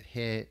 They get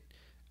hit.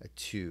 A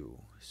 2.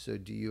 So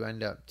do you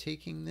end up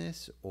taking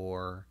this,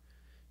 or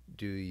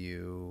do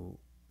you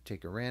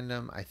take a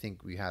random? I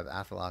think we have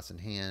Athelas in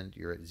hand.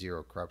 You're at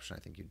 0 corruption. I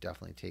think you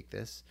definitely take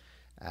this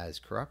as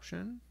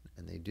corruption,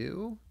 and they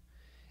do.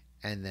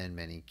 And then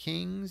many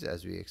kings,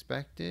 as we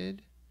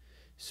expected.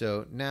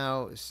 So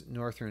now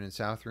North Rune and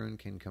South Rune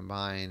can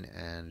combine,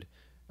 and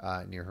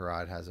Near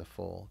Harad has a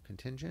full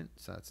contingent,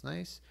 so that's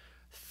nice.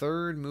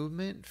 Third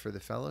movement for the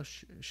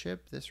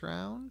Fellowship this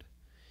round,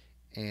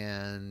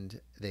 and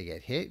they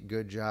get hit.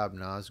 Good job,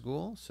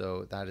 Nazgul.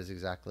 So that is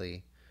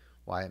exactly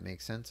why it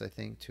makes sense, I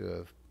think, to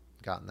have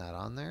gotten that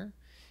on there.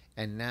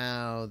 And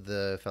now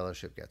the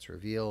Fellowship gets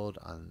revealed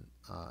on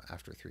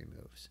after 3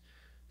 moves.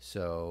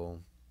 So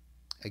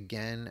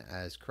again,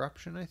 as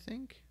corruption, I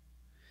think.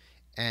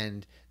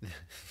 And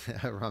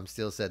Rom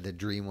Steele said the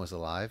dream was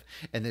alive,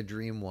 and the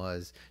dream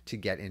was to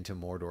get into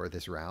Mordor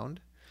this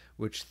round,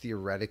 which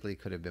theoretically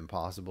could have been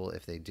possible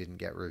if they didn't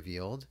get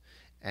revealed,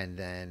 and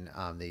then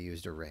they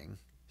used a ring.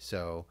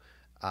 So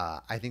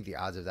I think the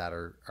odds of that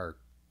are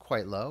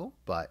quite low,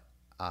 but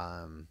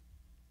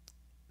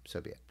so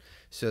be it.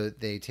 So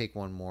they take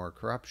 1 more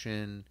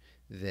corruption.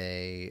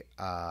 They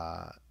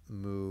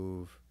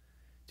move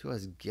to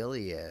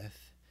Osgiliath.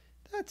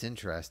 That's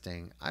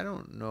interesting. I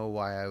don't know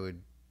why I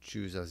would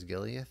choose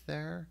Osgiliath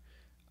there.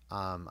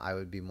 I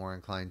would be more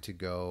inclined to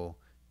go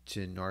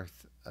to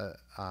North,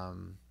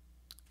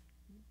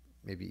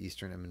 maybe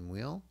Eastern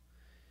Emmanuel,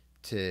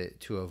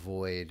 to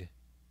avoid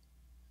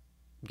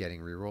getting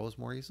rerolls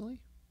more easily,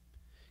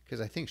 because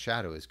I think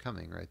Shadow is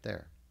coming right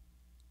there.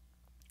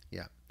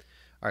 Yeah.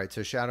 All right,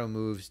 so Shadow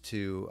moves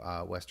to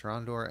West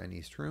Rondor and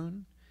East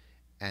Rune,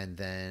 and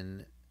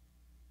then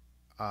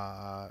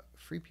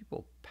free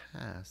people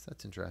pass.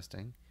 That's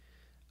interesting.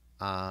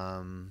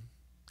 All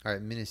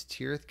right, Minas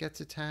Tirith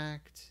gets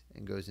attacked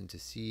and goes into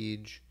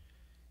siege,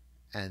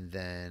 and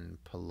then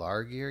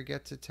Pelargir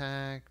gets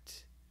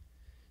attacked.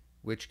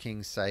 Witch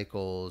King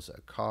cycles a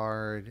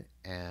card,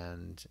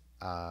 and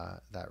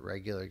that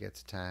regular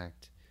gets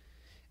attacked.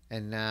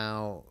 And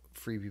now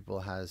Free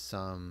People has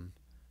some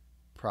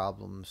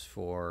problems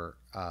for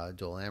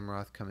Dol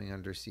Amroth coming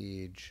under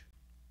siege.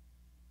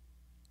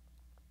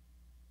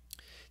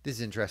 This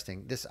is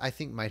interesting. This, I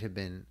think, might have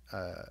been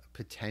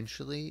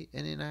potentially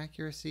an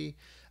inaccuracy.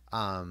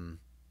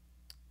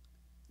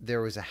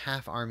 There was a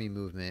half army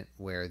movement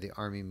where the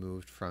army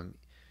moved from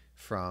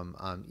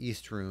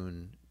East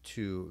Rune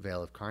to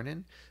Vale of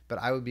Karnan, but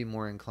I would be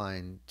more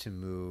inclined to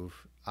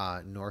move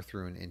North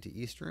Rune into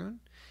East Rune,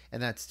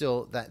 and that's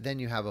still that. Then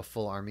you have a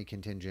full army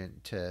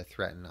contingent to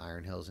threaten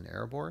Iron Hills and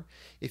Erebor.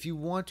 If you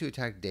want to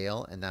attack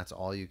Dale and that's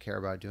all you care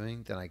about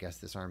doing, then I guess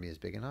this army is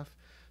big enough,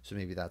 so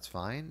maybe that's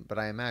fine. But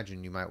I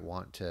imagine you might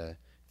want to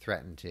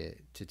threaten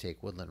to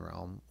take Woodland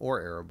Realm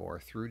or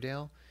Erebor through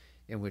Dale,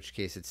 in which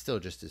case it's still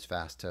just as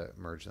fast to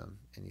merge them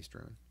in East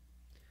Rune.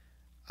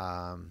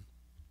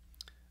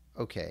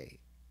 Okay.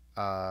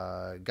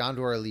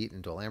 Gondor Elite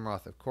and Dol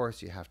Amroth, of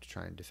course, you have to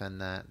try and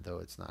defend that, though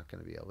it's not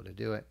going to be able to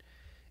do it.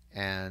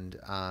 And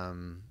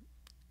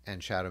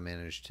Shadow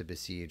managed to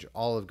besiege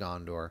all of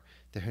Gondor.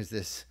 There's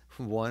this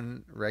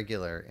one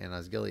regular in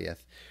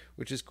Osgiliath,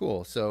 which is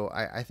cool. So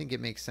I think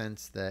it makes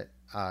sense that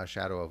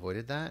Shadow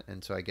avoided that,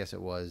 and so I guess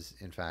it was,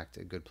 in fact,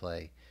 a good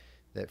play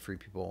that Free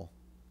People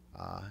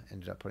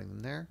ended up putting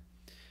them there.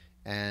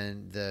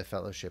 And the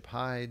Fellowship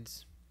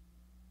hides.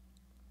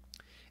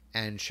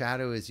 And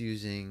Shadow is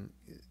using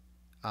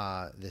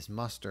this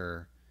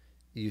muster,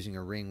 using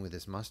a ring with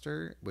this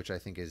muster, which I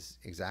think is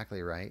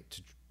exactly right,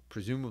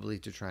 presumably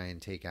to try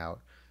and take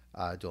out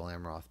Dol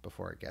Amroth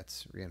before it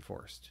gets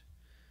reinforced.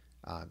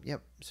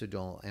 Yep, so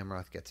Dol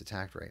Amroth gets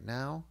attacked right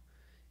now.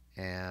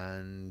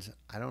 And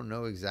I don't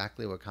know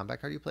exactly what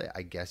combat card you play.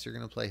 I guess you're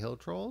going to play Hill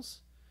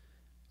Trolls.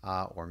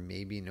 Or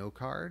maybe no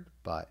card,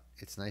 but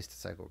it's nice to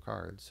cycle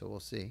cards, so we'll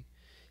see.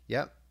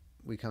 Yep,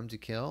 we come to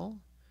kill.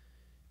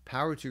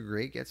 Power Too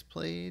Great gets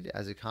played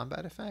as a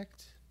combat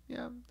effect.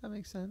 Yeah, that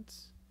makes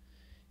sense.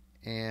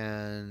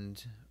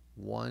 And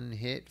 1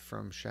 hit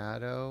from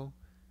Shadow,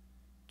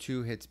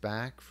 2 hits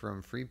back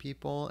from Free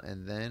People,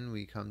 and then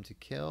we come to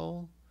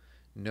kill.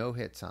 No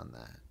hits on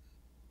that.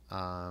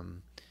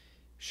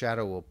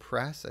 Shadow will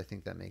press. I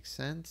think that makes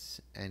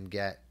sense, and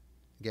get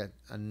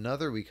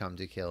another We Come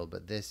to Kill,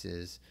 but this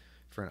is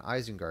for an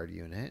Isengard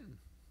unit.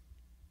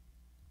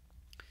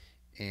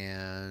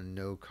 And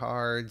no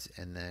cards,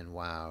 and then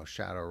wow,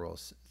 Shadow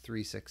rolls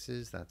 3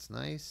 6s. That's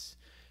nice.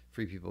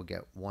 Free People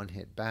get 1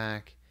 hit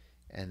back,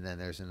 and then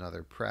there's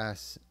another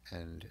press,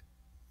 and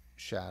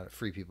Shadow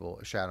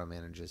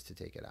manages to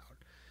take it out.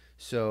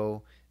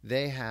 So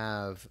they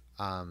have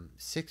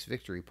 6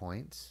 victory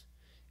points,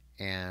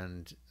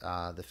 and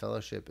the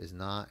Fellowship is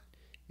not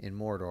in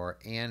Mordor,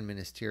 and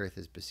Minas Tirith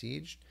is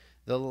besieged.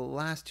 The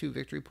last 2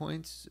 victory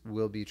points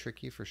will be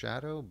tricky for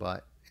Shadow,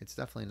 but it's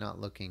definitely not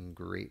looking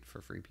great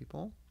for Free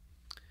People.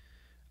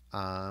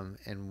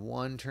 And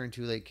 1 turn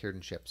too late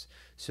Círdan ships.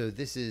 So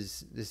this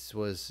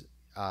was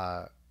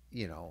a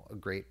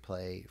great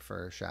play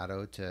for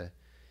Shadow to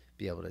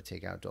be able to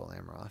take out Dol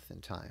Amroth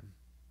in time.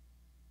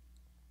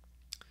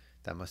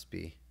 That must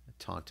be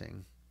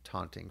taunting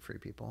Free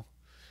People.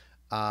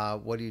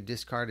 What do you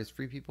discard as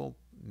Free People?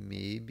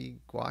 Maybe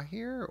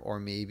Gwahir, or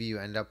maybe you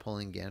end up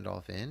pulling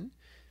Gandalf in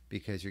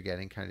because you're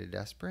getting kind of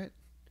desperate.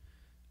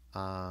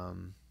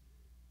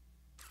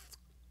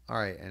 All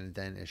right, and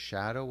then as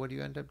Shadow, what do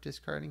you end up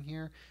discarding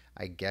here?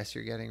 I guess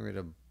you're getting rid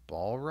of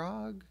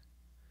Balrog.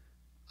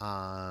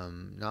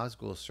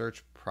 Nazgul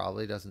Search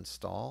probably doesn't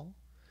stall,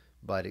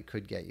 but it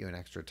could get you an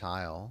extra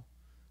tile.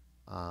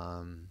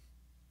 All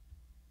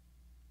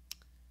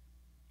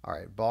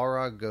right,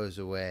 Balrog goes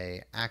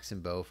away. Axe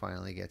and Bow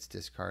finally gets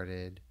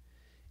discarded.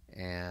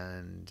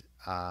 And,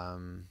 all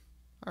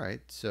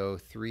right, so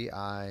 3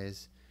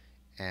 eyes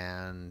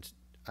and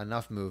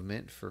enough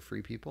movement for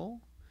Free People.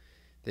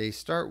 They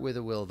start with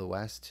a Will of the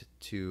West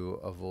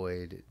to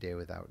avoid Day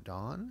Without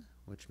Dawn,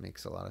 which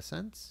makes a lot of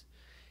sense.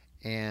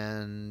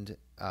 And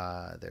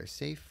they're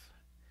safe.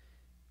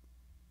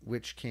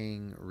 Witch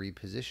King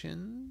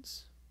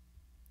repositions.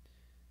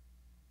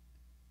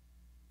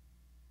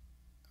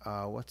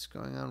 What's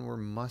going on? We're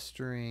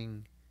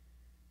mustering.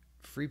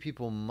 Free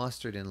People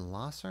mustered in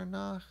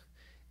Lasarnach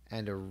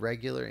and a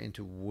regular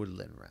into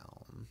Woodland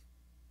Realm.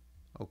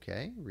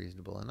 Okay,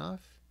 reasonable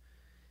enough.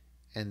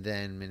 And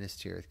then Minas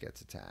Tirith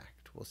gets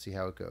attacked. We'll see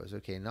how it goes.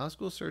 Okay,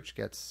 Nazgul Search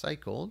gets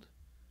cycled.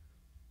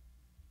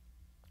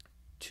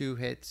 2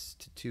 hits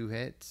to 2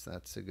 hits.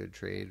 That's a good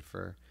trade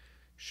for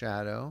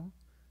Shadow.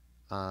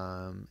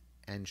 And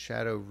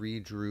Shadow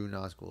redrew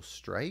Nazgul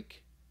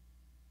Strike.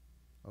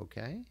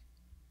 Okay.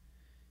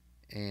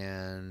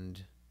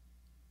 And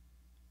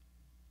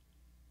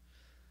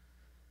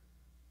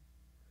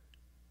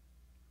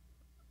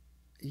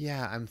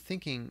yeah, I'm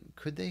thinking,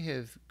 could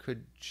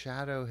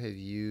Shadow have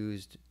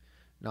used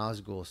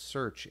Nazgul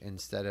Search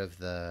instead of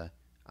the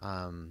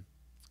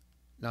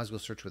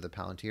Nazgul Search with a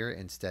Palantir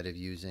instead of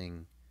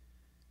using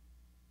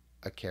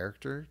a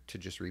character to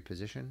just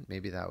reposition?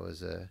 Maybe that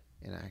was a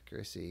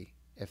inaccuracy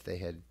if they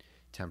had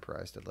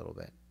temporized a little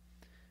bit.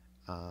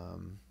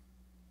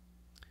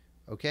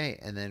 Okay,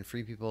 and then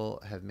Free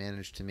People have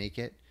managed to make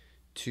it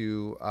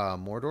to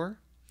Mordor.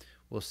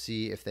 We'll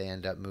see if they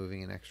end up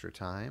moving an extra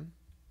time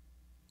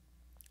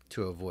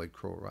to avoid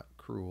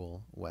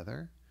cruel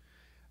weather.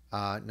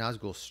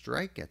 Nazgul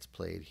Strike gets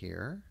played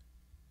here.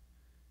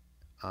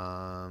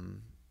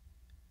 And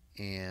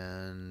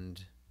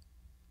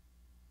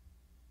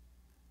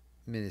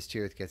Minas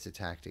Tirith gets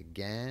attacked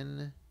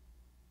again.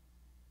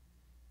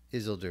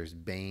 Isildur's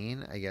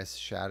Bane. I guess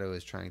Shadow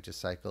is trying to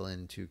cycle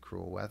into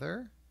cruel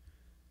weather,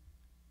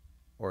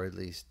 or at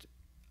least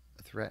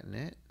threaten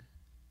it.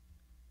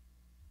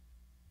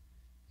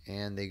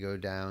 And they go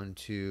down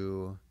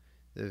to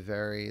the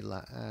very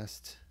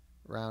last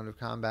round of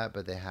combat,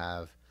 but they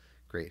have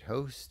Great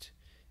Host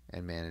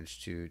and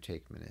manage to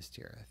take Minas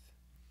Tirith.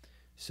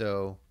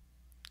 So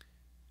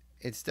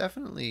it's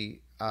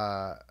definitely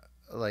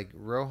like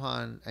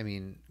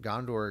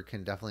Gondor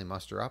can definitely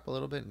muster up a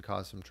little bit and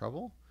cause some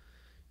trouble.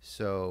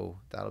 So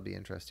that'll be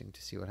interesting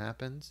to see what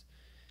happens.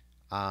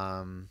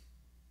 I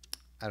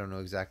don't know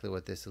exactly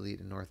what this elite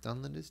in North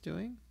Dunland is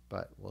doing,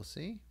 but we'll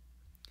see.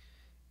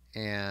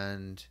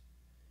 And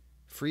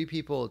Free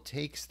People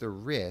takes the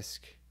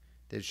risk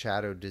that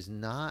Shadow does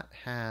not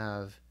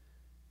have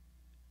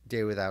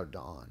Day Without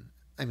Dawn.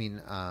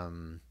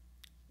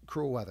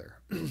 Cruel Weather.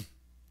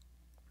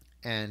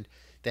 And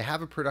they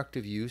have a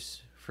productive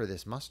use for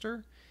this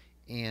muster,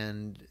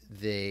 and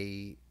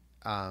they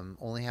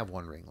only have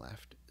 1 ring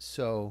left.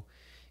 So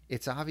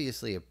it's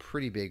obviously a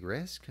pretty big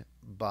risk,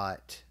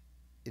 but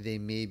they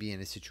may be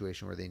in a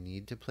situation where they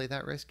need to play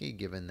that risky,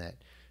 given that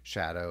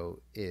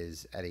Shadow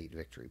is at 8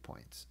 victory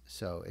points.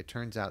 So it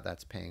turns out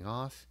that's paying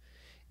off,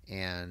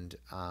 and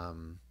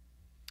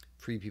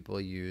Free People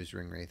use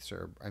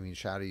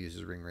Shadow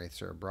uses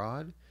Ringwraiths Are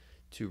Abroad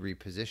to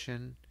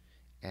reposition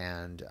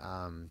and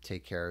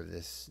take care of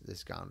this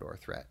Gondor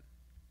threat.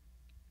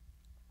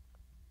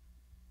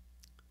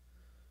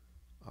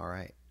 All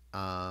right.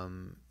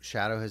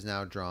 Shadow has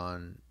now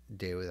drawn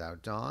Day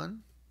Without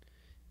Dawn,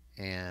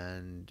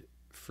 and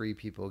Free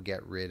People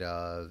get rid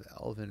of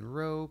Elven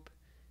Rope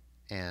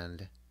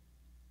and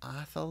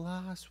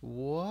Athelos?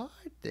 What?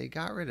 They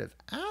got rid of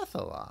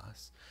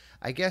Athelos.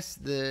 I guess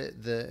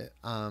the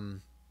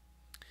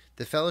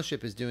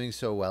Fellowship is doing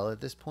so well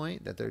at this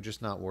point that they're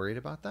just not worried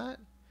about that.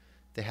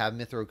 They have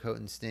Mithril Coat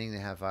and Sting. They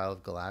have Vial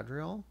of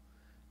Galadriel.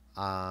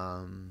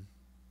 Um,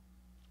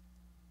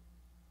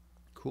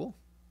 cool.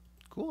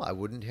 Cool. I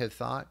wouldn't have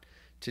thought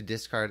to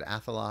discard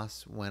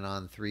Athelos when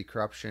on 3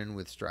 Corruption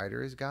with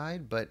Strider's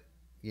Guide, but,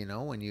 you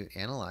know, when you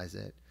analyze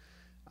it,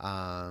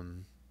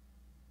 um,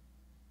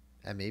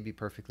 that may be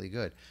perfectly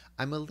good.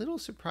 I'm a little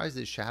surprised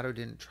that Shadow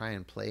didn't try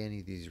and play any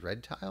of these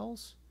red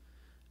tiles.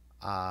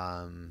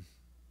 Um,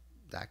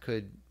 that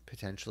could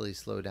potentially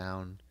slow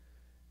down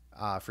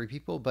free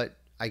people, but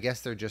I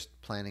guess they're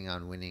just planning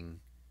on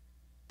winning.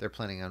 They're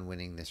planning on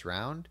winning this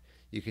round.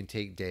 You can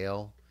take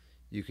Dale,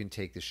 you can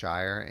take the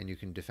Shire, and you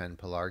can defend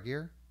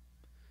Pelargir.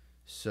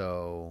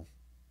 So,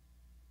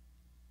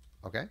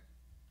 okay.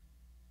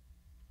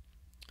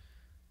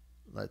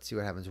 Let's see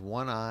what happens.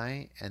 1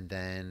 eye, and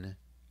then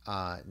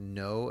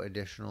no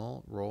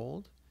additional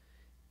rolled,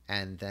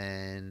 and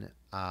then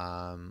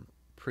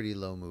pretty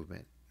low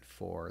movement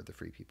for the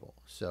free people.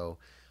 So,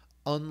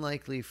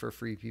 unlikely for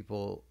free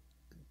people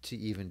to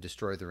even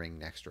destroy the ring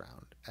next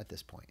round at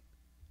this point.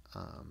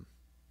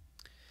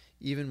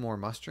 Even more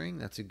mustering.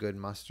 That's a good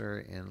muster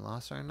in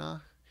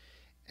Lasarnach.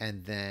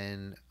 And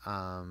then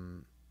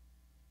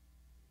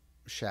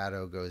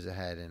Shadow goes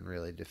ahead and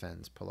really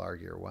defends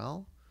Pelargir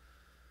well.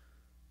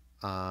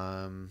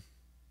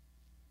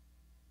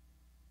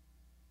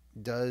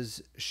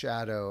 Does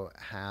Shadow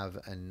have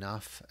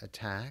enough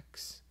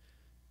attacks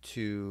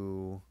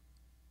to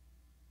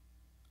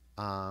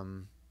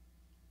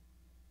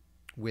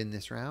win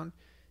this round?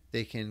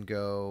 They can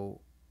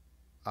go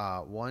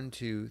 1,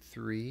 2,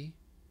 3,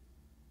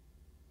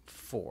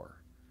 4.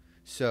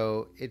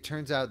 So it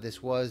turns out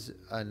this was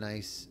a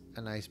nice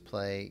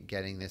play,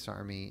 getting this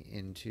army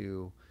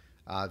into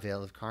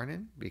Vale of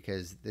Karnan,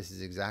 because this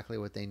is exactly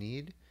what they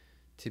need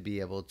to be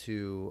able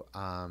to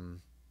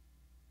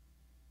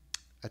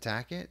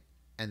attack it.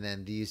 And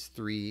then these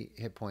 3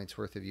 hit points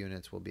worth of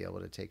units will be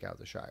able to take out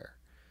the Shire.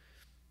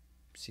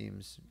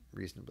 Seems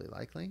reasonably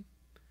likely.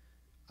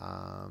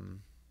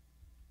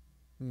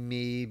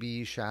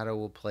 Maybe Shadow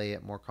will play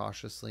it more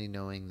cautiously,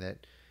 knowing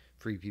that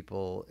free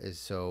people is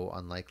so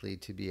unlikely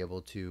to be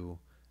able to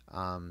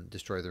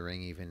destroy the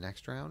ring even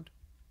next round.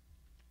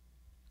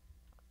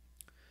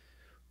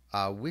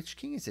 Witch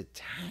King is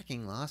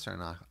attacking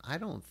Lasarnach. I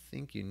don't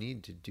think you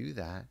need to do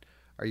that.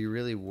 Are you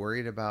really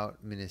worried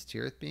about Minas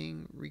Tirith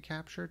being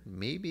recaptured?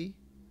 Maybe.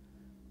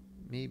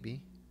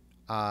 Maybe.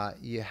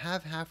 You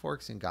have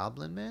half-orcs and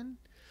goblin men.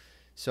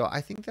 So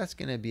I think that's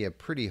going to be a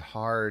pretty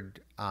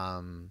hard...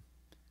 I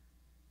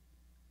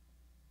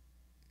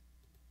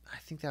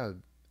think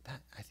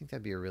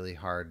that'd be a really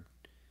hard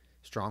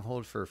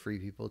stronghold for free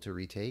people to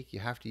retake. You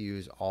have to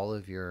use all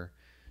of your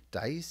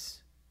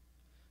dice.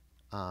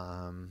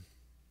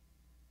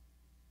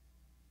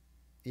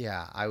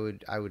 Yeah, I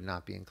would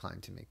not be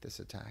inclined to make this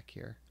attack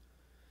here.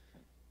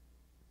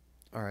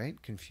 All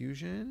right,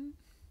 confusion.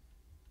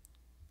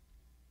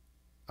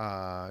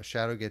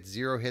 Shadow gets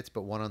 0 hits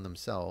but 1 on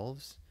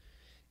themselves,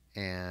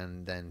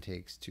 and then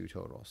takes 2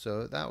 total.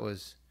 So that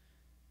was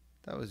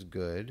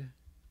good.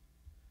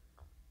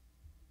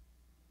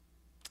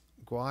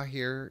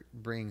 Gwahir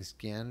brings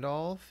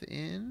Gandalf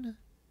in.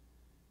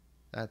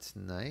 That's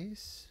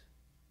nice.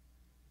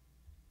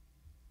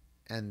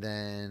 And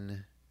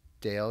then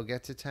Dale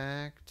gets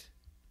attacked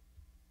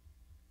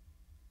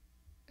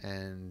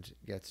and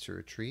gets to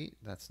retreat.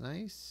 That's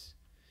nice.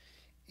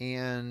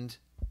 And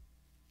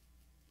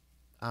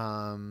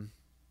I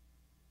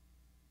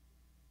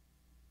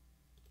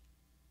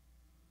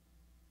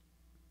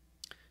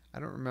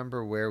don't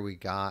remember where we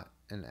got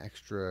an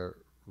extra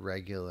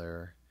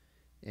regular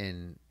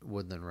in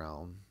Woodland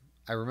Realm.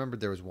 I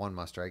remembered there was 1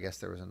 muster. I guess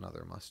there was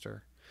another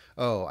muster.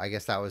 Oh, I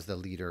guess that was the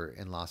leader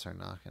in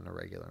Lasarnach and a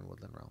regular in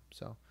Woodland Realm.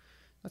 So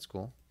that's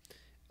cool.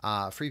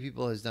 Free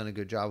People has done a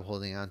good job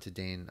holding on to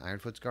Dane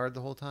Ironfoot's guard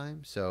the whole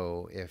time.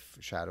 So if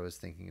Shadow is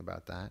thinking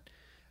about that,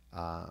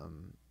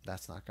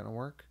 that's not going to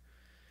work.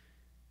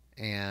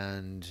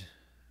 And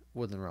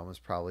Woodland Realm is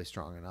probably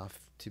strong enough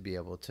to be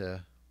able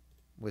to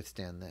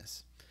withstand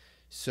this.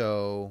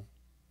 So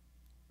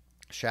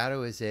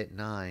Shadow is at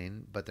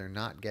 9, but they're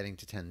not getting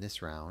to 10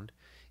 this round.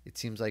 It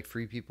seems like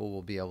Free People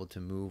will be able to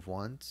move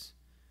once,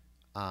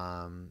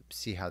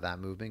 see how that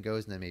movement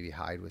goes, and then maybe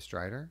hide with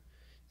Strider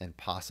and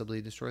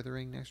possibly destroy the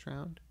ring next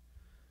round.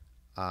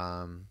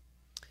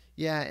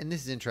 Yeah, and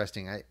this is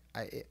interesting.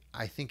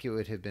 I think it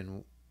would have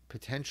been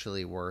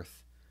potentially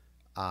worth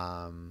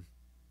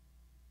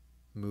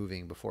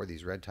moving before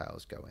these red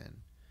tiles go in.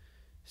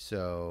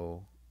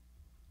 So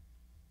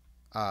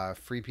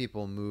Free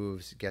People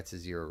moves, gets a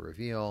 0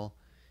 reveal,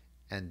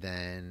 and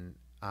then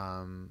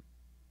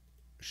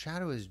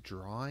Shadow is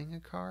drawing a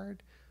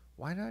card.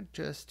 Why not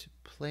just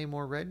play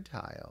more red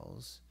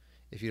tiles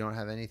if you don't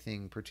have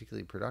anything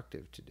particularly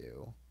productive to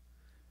do?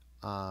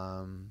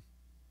 Or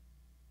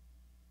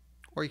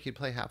you could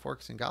play half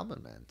orcs and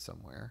goblin men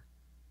somewhere.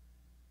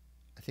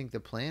 I think the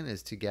plan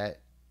is to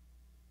get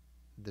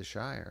the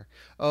Shire.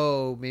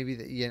 Oh, maybe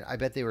yeah. I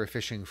bet they were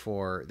fishing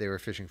for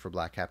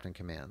Black Captain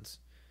commands,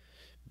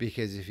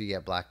 because if you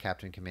get Black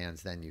Captain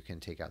commands, then you can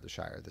take out the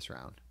Shire this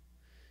round,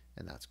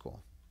 and that's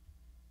cool.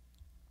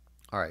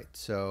 All right,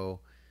 so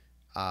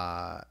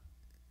uh,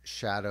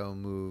 Shadow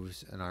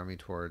moves an army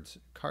towards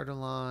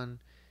Cardalon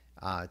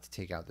to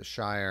take out the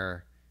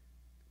Shire,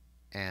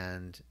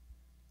 and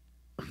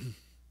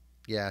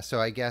yeah,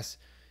 so I guess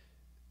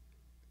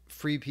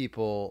free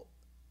people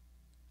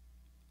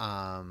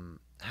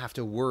have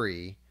to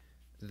worry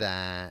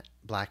that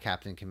Black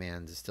Captain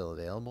Commands is still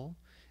available.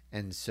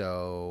 And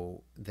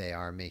so they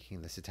are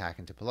making this attack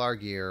into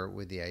Pelargir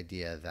with the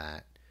idea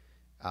that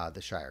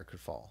the Shire could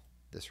fall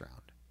this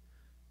round.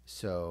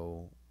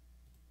 So,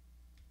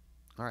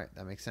 all right,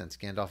 that makes sense.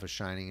 Gandalf is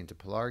shining into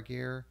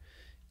Pelargir,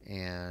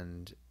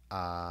 and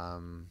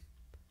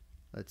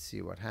let's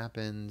see what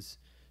happens.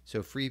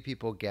 So free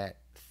people get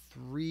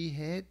 3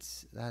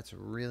 hits. That's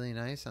really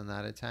nice on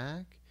that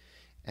attack.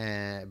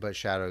 But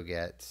Shadow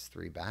gets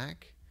 3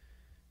 back.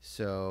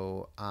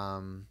 So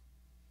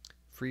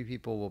free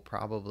people will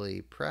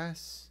probably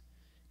press,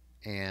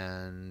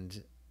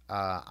 and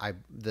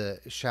the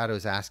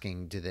Shadow's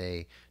asking, do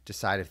they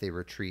decide if they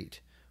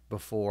retreat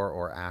before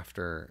or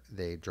after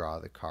they draw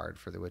the card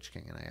for the Witch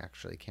King, and I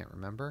actually can't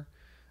remember.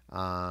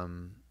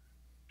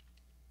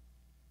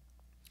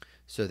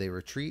 So they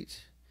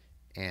retreat,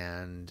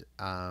 and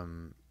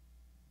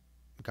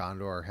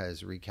Gondor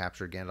has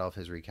recaptured. Gandalf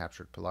has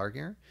recaptured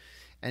Pelargir,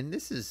 and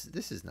this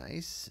is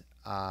nice.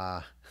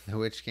 The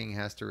Witch King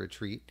has to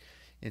retreat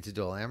into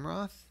Dol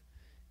Amroth,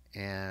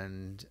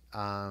 and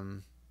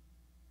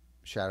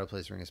Shadow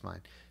plays Ring of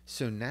Mine.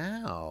 So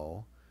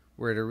now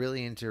we're at a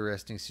really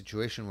interesting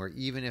situation where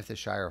even if the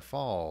Shire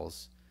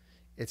falls,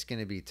 it's going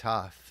to be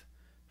tough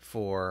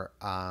for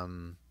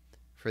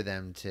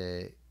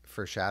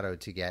Shadow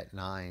to get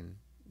 10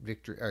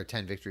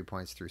 victory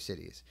points through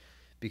cities,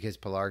 because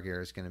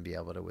Pelargir is going to be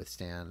able to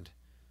withstand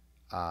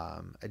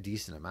a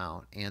decent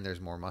amount, and there's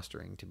more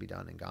mustering to be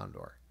done in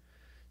Gondor.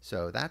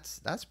 So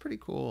that's pretty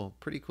cool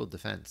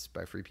defense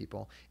by free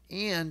people,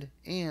 and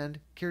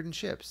Círdan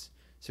ships.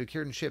 So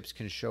Círdan ships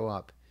can show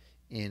up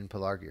in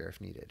Pelargir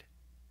if needed.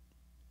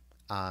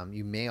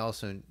 You may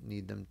also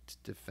need them to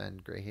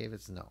defend Grey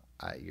Havens. No,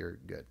 you're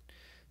good.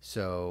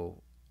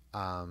 So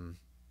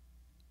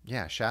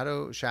yeah,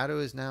 Shadow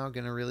is now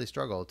going to really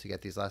struggle to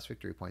get these last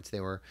victory points. They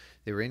were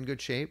in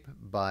good shape,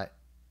 but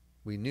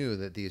we knew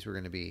that these were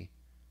going to be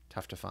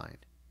tough to find,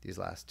 these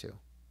last 2.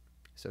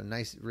 So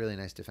nice, really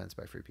nice defense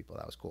by free people.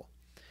 That was cool.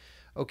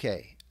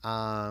 Okay.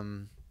 I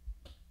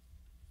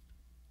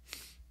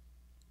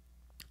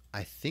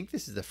think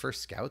this is the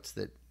first scouts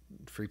that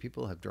free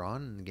people have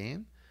drawn in the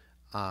game.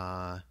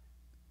 All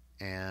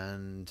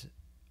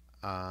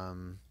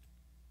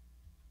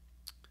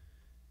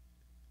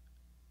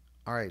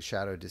right,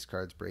 Shadow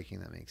discards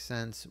breaking. That makes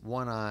sense.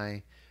 One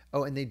Eye.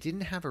 Oh, and they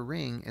didn't have a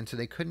ring, and so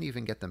they couldn't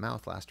even get the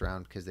mouth last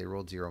round because they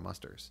rolled 0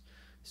 musters.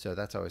 So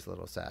that's always a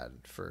little sad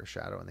for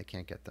Shadow, and they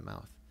can't get the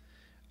mouth.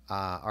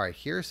 All right,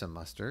 here are some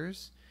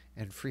musters,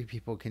 and free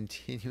people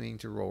continuing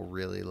to roll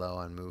really low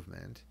on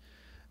movement.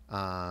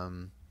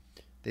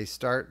 They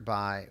start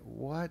by,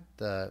 what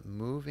the,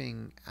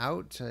 moving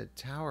out to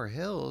Tower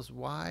Hills?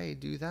 Why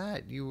do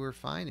that? You were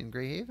fine in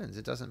Grey Havens.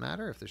 It doesn't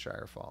matter if the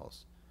Shire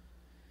falls.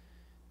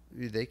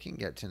 They can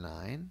get to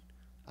 9.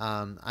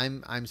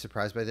 I'm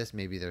surprised by this.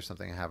 Maybe there's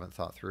something I haven't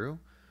thought through,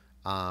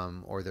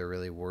 or they're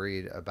really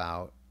worried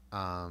about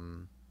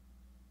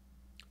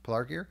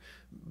Pelargir.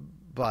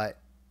 But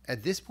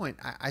at this point,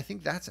 I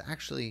think that's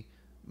actually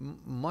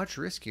much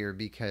riskier,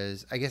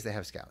 because I guess they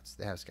have scouts.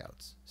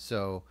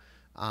 So,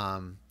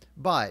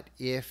 but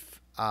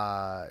if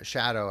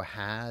Shadow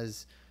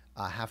has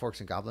half-orcs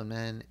and goblin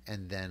men,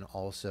 and then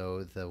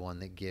also the one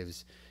that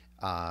gives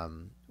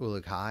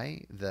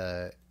Ulaghai,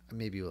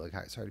 maybe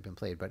Ulaghai's already been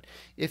played, but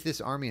if this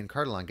army in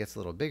Cardalon gets a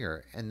little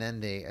bigger, and then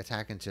they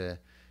attack into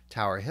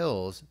Tower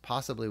Hills,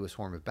 possibly with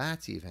Swarm of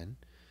Bats even,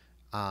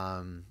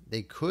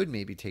 they could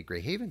maybe take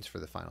Grey Havens for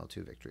the final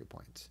 2 victory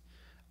points.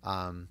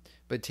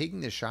 But taking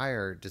the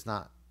Shire does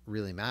not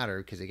really matter,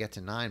 because they get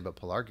to 9, but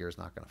Pelargir is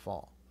not going to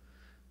fall.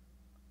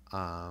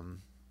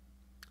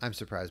 I'm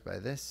surprised by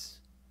this,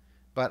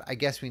 but I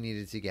guess we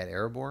needed to get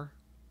Erebor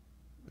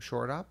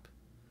shored up.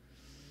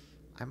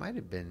 I might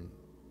have been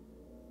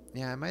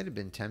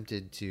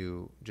tempted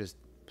to just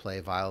play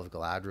Vial of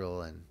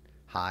Galadriel and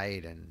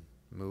hide and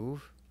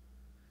move,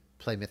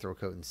 play Mithril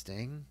Coat and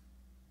Sting,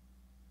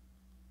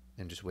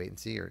 and just wait and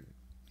see. Or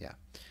yeah,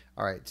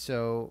 all right.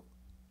 So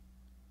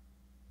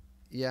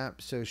yeah,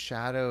 so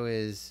Shadow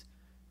is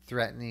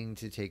threatening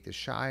to take the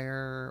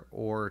Shire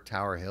or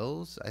Tower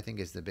Hills. I think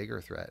is the bigger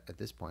threat at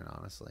this point,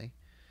 honestly.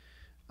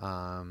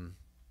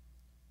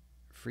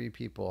 Free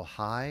people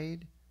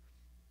hide,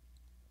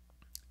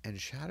 and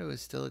Shadow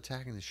is still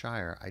attacking the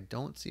Shire. I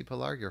don't see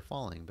Pelargir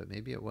falling, but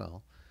maybe it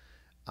will.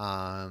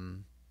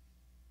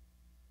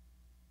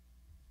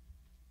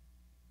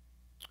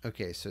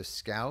 Okay, so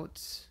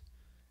scouts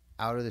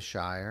out of the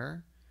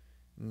Shire.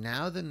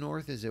 Now the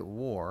North is at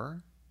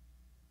war.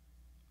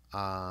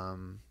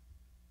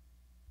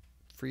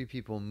 free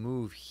people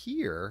move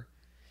here,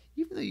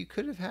 even though you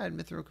could have had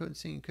Mithril Coat and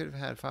Sting, you could have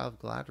had File of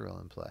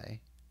Galadriel in play.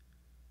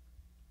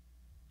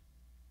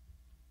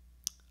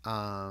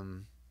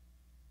 But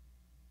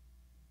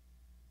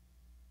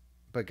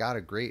got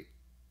a great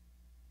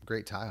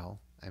tile.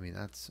 I mean,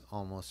 that's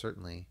almost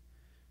certainly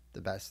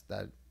the best.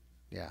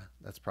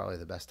 That's probably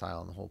the best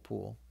tile in the whole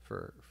pool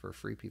for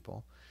free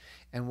people.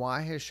 And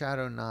why has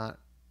Shadow not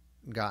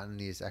gotten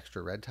these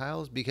extra red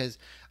tiles? Because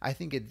I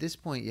think at this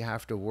point you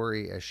have to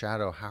worry as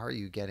Shadow, how are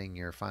you getting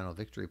your final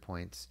victory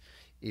points?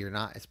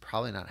 It's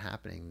probably not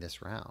happening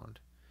this round.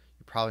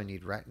 You probably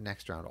need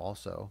next round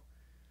also.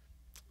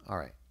 All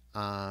right.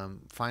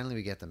 Finally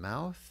we get the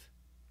mouth.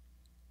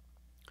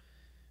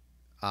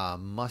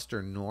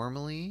 Muster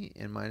normally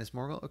in minus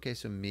Morgul. Okay,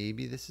 so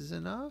maybe this is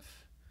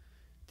enough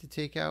to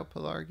take out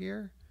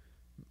Pelargir.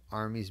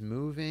 Army's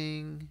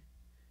moving.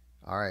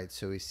 All right,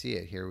 so we see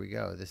it. Here we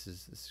go. This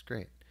is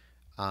great.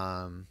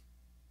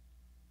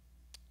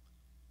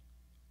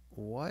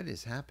 What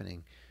is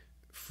happening?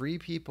 Free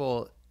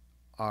people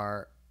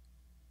are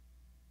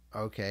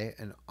okay.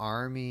 An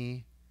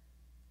army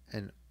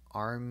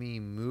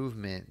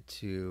movement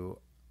to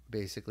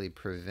basically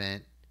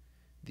prevent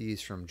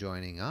these from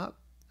joining up.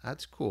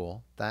 That's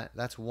cool.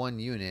 That's one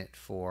unit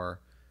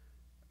for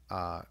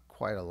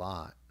quite a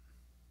lot.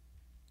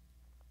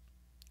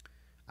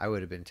 I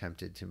would have been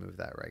tempted to move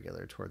that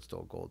regular towards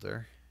Dol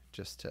Guldur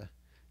just to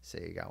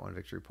say you got one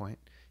victory point,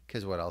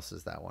 because what else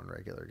is that one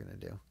regular going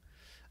to do?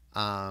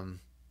 All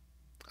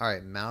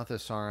right, Mouth of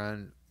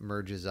Sauron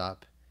merges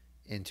up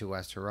into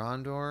West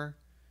Horondor.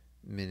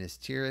 Minas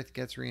Tirith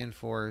gets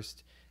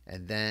reinforced,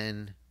 and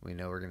then we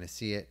know we're going to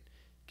see it.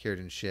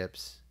 Círdan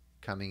ships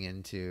coming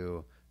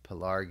into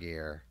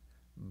Pelargir.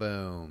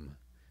 Boom.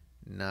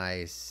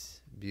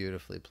 Nice.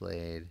 Beautifully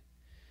played.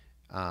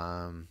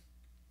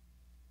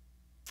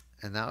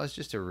 And that was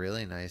just a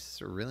really nice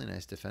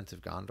defensive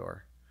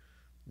Gondor.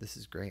 This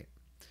is great.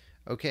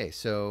 Okay,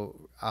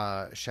 so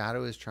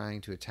Shadow is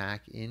trying to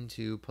attack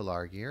into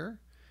Pelargir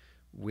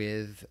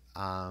with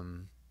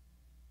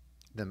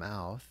the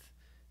mouth.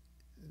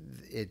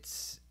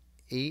 It's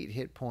 8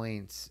 hit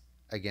points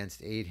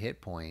against 8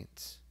 hit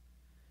points.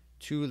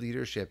 2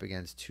 leadership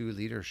against 2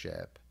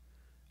 leadership.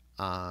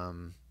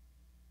 Yeah,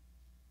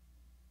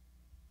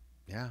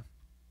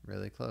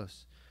 really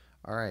close.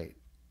 All right.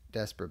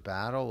 Desperate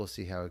battle. We'll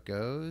see how it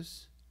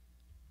goes.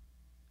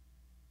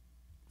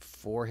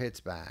 4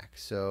 hits back.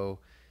 So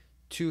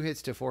 2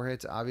 hits to 4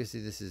 hits. Obviously,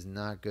 this is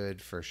not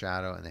good for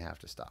Shadow, and they have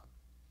to stop.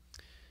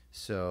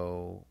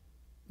 So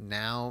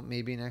now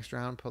maybe next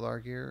round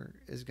Pelargir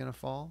is going to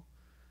fall.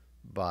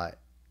 But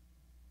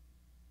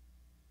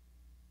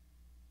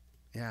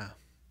yeah,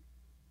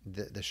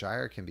 the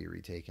Shire can be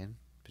retaken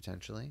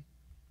potentially.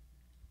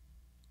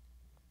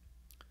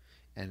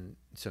 And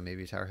so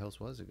maybe Tower Hills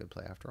was a good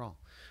play after all.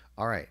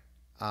 All right.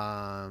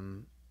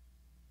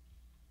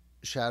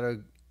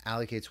 Shadow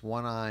allocates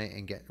 1 eye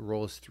and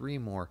rolls 3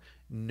 more.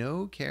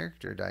 No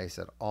character dice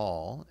at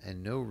all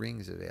and no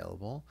rings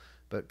available,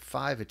 but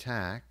 5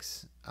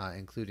 attacks,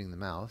 including the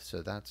mouth,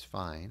 so that's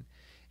fine.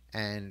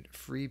 And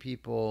free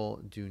people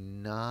do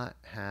not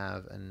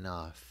have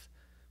enough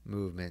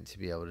movement to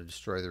be able to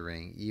destroy the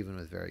ring, even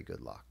with very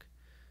good luck.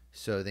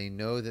 So they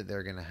know that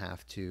they're going to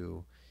have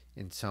to,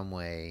 in some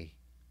way,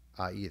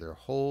 either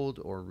hold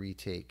or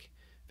retake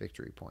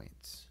victory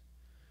points.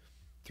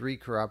 3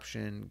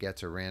 corruption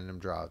gets a random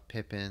draw of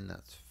Pippin.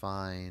 That's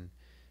fine.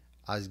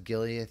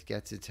 Osgiliath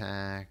gets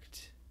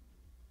attacked,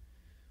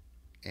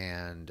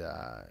 and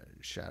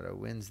Shadow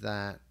wins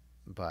that,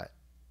 but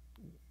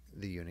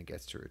the unit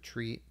gets to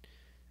retreat.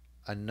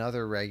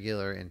 Another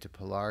regular into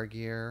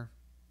Pelargir,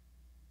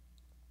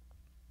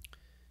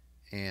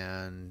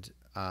 and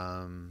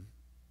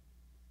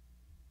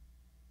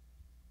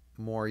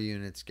more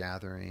units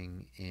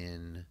gathering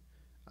in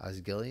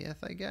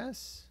Osgiliath, I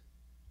guess.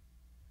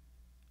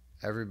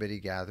 Everybody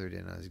gathered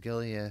in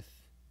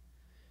Osgiliath.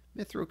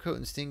 Mithril Coat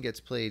and Sting gets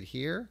played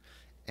here,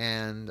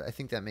 and I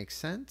think that makes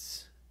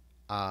sense.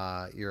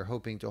 You're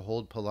hoping to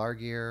hold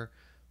Pelargir,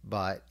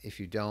 but if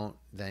you don't,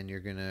 then you're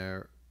going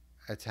to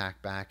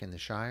attack back in the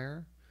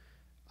Shire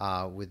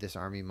with this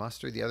army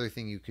muster. The other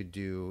thing you could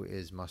do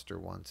is muster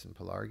once in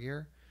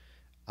Pelargir.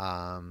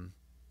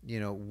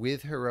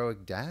 With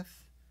heroic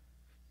death,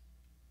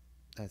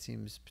 that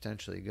seems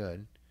potentially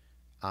good.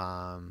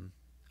 I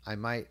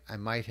might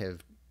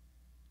have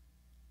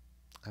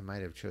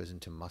chosen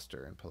to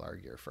muster in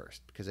Pelargir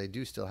first, because I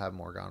do still have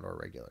more Gondor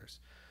regulars.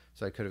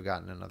 So I could have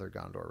gotten another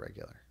Gondor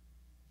regular.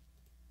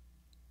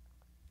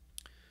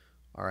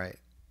 All right.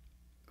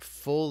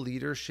 Full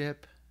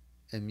leadership,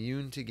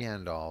 immune to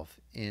Gandalf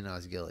in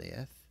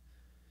Osgiliath.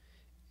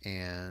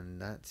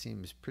 And that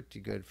seems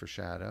pretty good for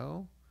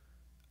Shadow.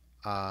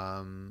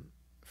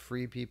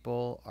 Free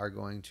people are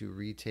going to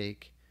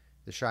retake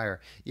the Shire.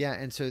 Yeah,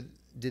 and so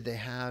they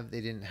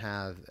didn't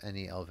have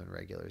any Elven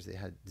regulars. They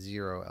had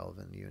 0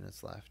 Elven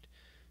units left.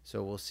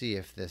 So we'll see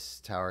if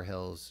this Tower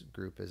Hills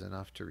group is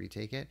enough to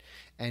retake it.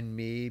 And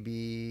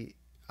maybe,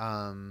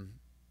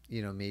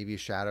 maybe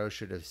Shadow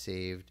should have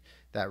saved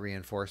that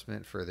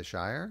reinforcement for the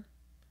Shire.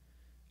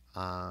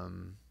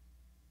 Um,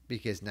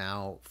 because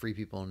now Free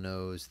People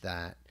knows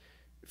that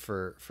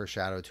for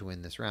Shadow to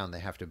win this round, they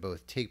have to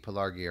both take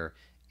Pelargir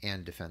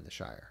and defend the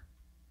Shire.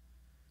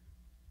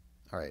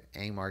 All right,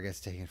 Angmar gets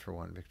taken for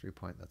 1 victory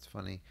point. That's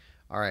funny.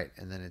 All right,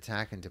 and then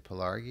attack into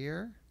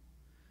Pelargir.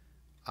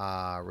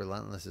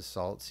 Relentless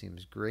Assault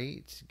seems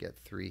great. Get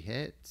 3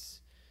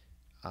 hits.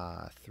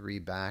 3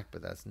 back,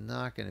 but that's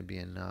not going to be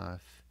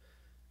enough.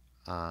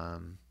 Yeah,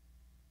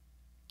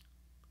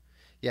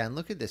 and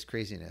look at this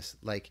craziness.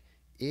 Like,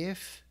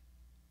 if...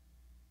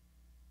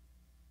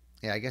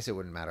 Yeah, I guess it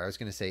wouldn't matter. I was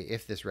going to say,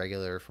 if this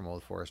regular from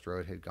Old Forest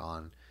Road had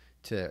gone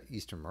to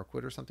Eastern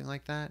Mirkwood or something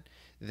like that,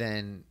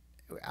 then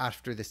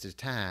after this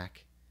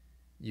attack,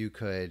 you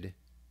could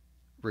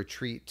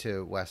retreat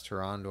to West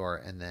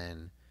Hirondor and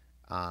then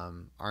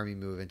army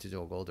move into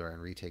Dol Guldur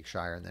and retake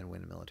Shire and then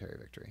win a military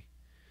victory.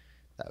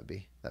 That'd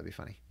be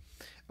funny.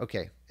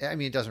 Okay, I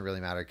mean, it doesn't really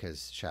matter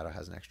because Shadow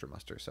has an extra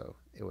muster, so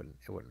it wouldn't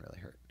really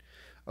hurt.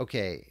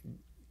 Okay,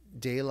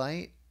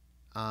 Daylight,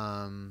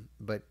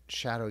 but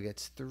Shadow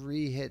gets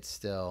 3 hits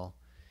still,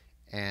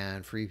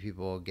 and Free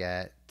People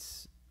get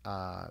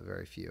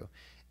very few.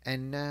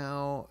 And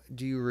now,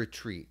 do you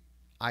retreat?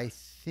 I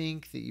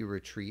think that you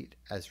retreat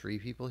as Free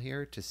People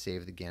here to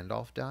save the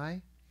Gandalf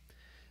die.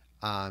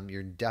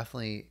 You're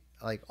definitely,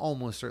 like,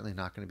 almost certainly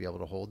not going to be able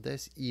to hold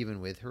this, even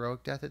with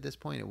Heroic Death at this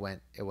point. It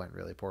went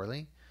really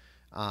poorly.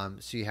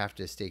 So you have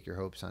to stake your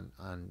hopes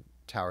on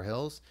Tower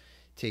Hills,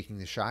 taking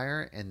the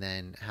Shire, and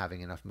then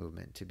having enough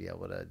movement to be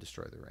able to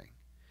destroy the ring.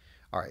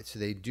 All right, so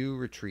they do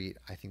retreat.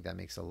 I think that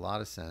makes a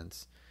lot of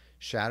sense.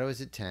 Shadow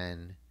is at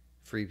 10.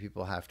 Free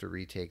People have to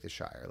retake the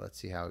Shire. Let's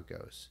see how it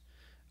goes.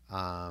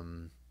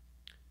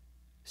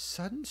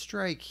 Sudden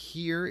Strike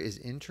here is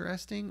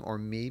interesting, or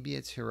maybe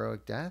it's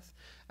Heroic Death.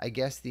 I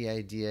guess the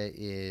idea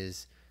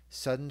is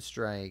Sudden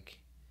Strike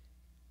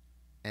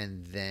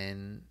and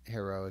then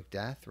Heroic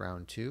Death,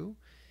 round 2.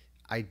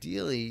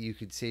 Ideally, you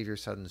could save your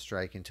Sudden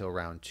Strike until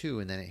round 2,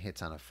 and then it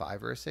hits on a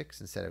 5 or a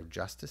 6 instead of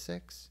just a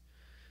 6.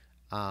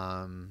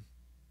 But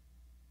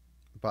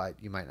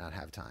you might not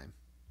have time.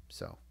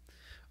 So,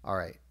 all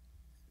right.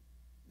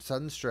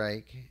 Sudden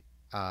Strike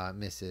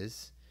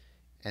misses,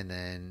 and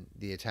then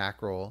the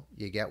attack roll,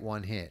 you get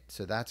 1 hit.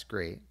 So that's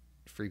great.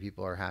 Free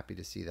People are happy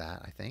to see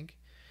that, I think.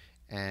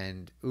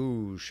 And,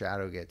 ooh,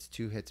 Shadow gets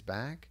 2 hits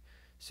back.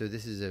 So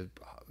this is a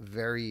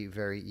very,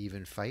 very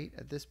even fight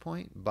at this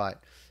point.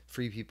 But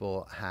Free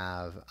People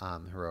have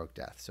Heroic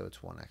Death, so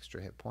it's 1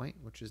 extra hit point,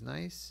 which is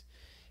nice.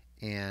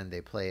 And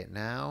they play it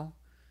now.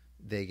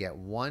 They get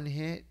 1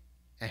 hit,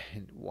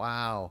 and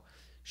wow,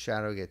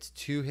 Shadow gets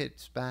 2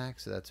 hits back,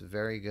 so that's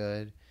very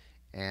good.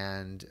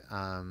 And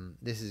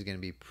this is going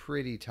to be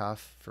pretty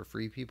tough for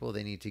Free People.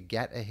 They need to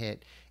get a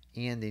hit,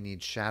 and they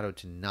need Shadow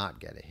to not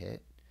get a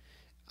hit.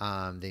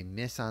 They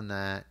miss on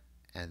that,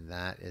 and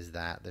that is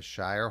that. The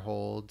Shire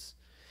holds,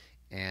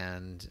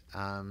 and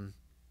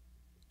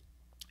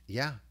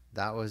yeah,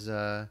 that was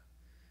a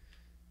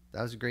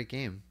great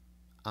game.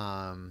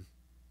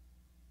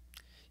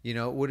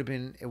 It would have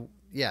been,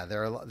 yeah.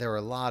 There were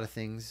a lot of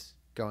things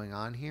going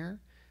on here.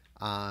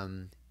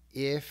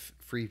 If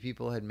Free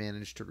People had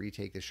managed to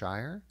retake the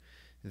Shire,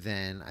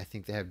 then I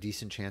think they have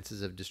decent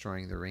chances of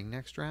destroying the ring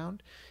next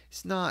round.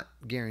 It's not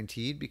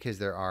guaranteed because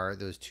there are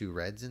those 2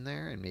 reds in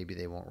there, and maybe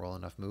they won't roll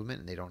enough movement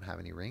and they don't have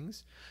any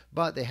rings.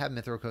 But they have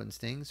Mithril Coat and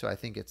Sting, so I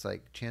think it's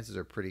like chances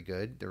are pretty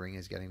good the ring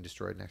is getting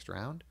destroyed next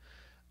round.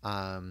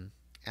 And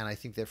I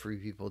think that Free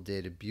People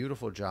did a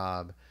beautiful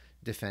job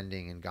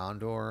defending in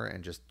Gondor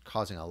and just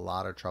causing a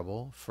lot of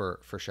trouble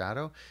for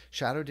Shadow.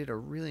 Shadow did a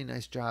really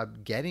nice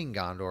job getting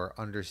Gondor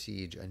under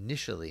siege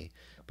initially,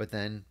 but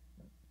then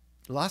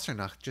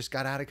Lossarnacht just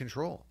got out of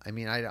control. I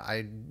mean,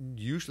 I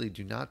usually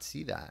do not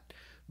see that,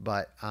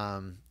 but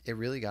it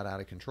really got out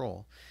of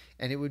control.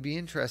 And it would be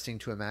interesting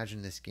to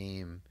imagine this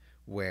game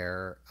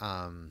where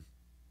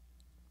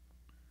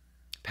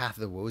Path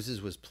of the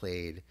Woses was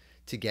played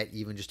to get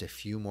even just a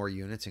few more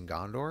units in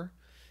Gondor.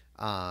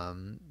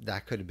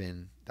 That could have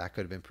been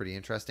pretty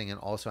interesting. And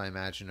also, I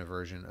imagine a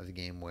version of the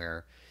game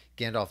where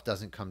Gandalf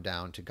doesn't come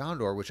down to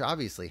Gondor, which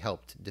obviously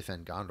helped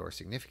defend Gondor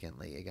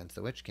significantly against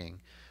the Witch King.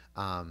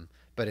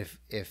 But if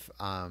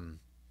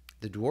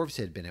the dwarves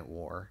had been at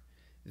war,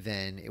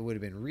 then it would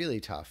have been really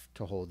tough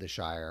to hold the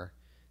Shire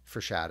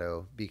for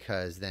Shadow,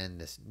 because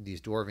then these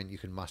Dwarven, you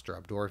can muster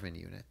up Dwarven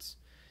units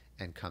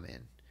and come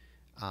in.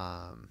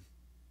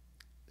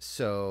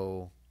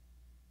 So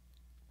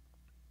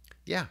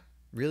yeah,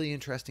 really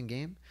interesting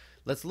game.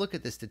 Let's look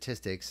at the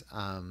statistics.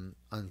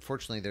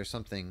 Unfortunately, there's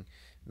something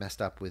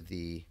messed up with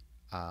the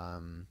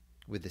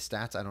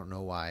stats. I don't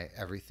know why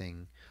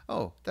everything...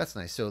 Oh, that's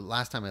nice. So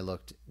last time I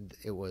looked,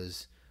 it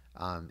was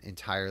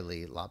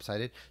entirely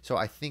lopsided. So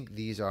I think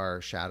these are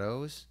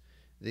shadows.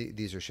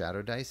 These are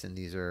shadow dice, and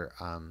these are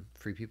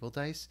Free People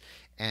dice.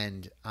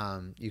 And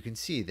you can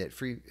see that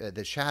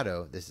that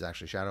Shadow, this is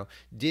actually Shadow,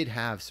 did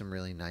have some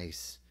really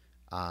nice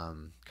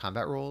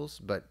combat rolls,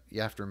 but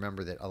you have to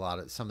remember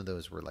that some of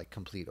those were like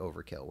complete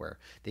overkill, where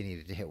they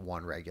needed to hit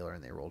one regular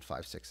and they rolled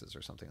 5 6s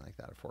or something like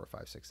that, or 4 or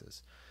 5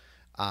 6s.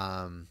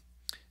 Um,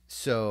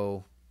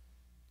 so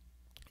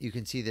you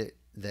can see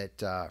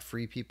that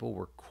free people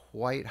were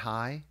quite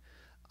high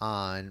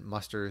on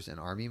musters and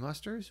army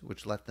musters,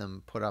 which let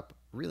them put up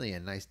really a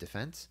nice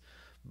defense.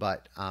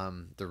 But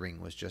the ring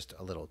was just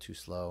a little too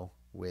slow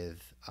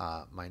with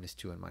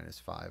 -2 and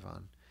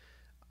 -5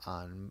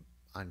 on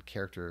on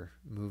character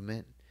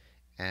movement,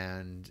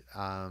 and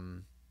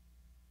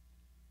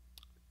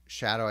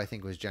Shadow I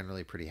think was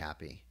generally pretty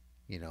happy.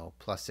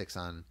 +6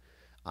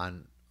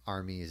 on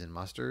armies and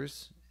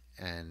musters,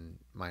 and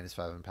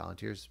 -5 on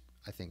palantirs.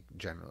 I think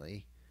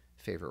generally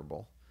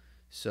favorable.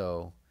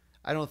 So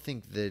I don't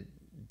think the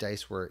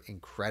dice were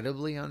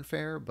incredibly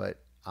unfair,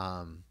 but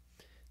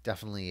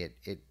definitely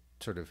it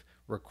sort of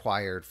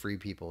required free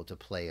people to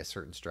play a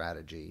certain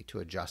strategy to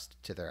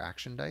adjust to their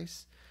action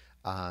dice,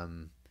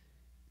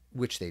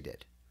 which they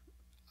did,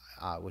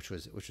 which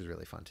was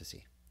really fun to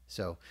see.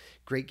 So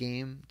great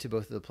game to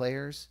both of the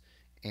players,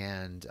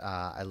 and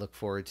I look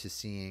forward to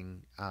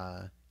seeing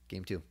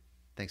game two.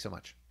 Thanks so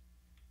much.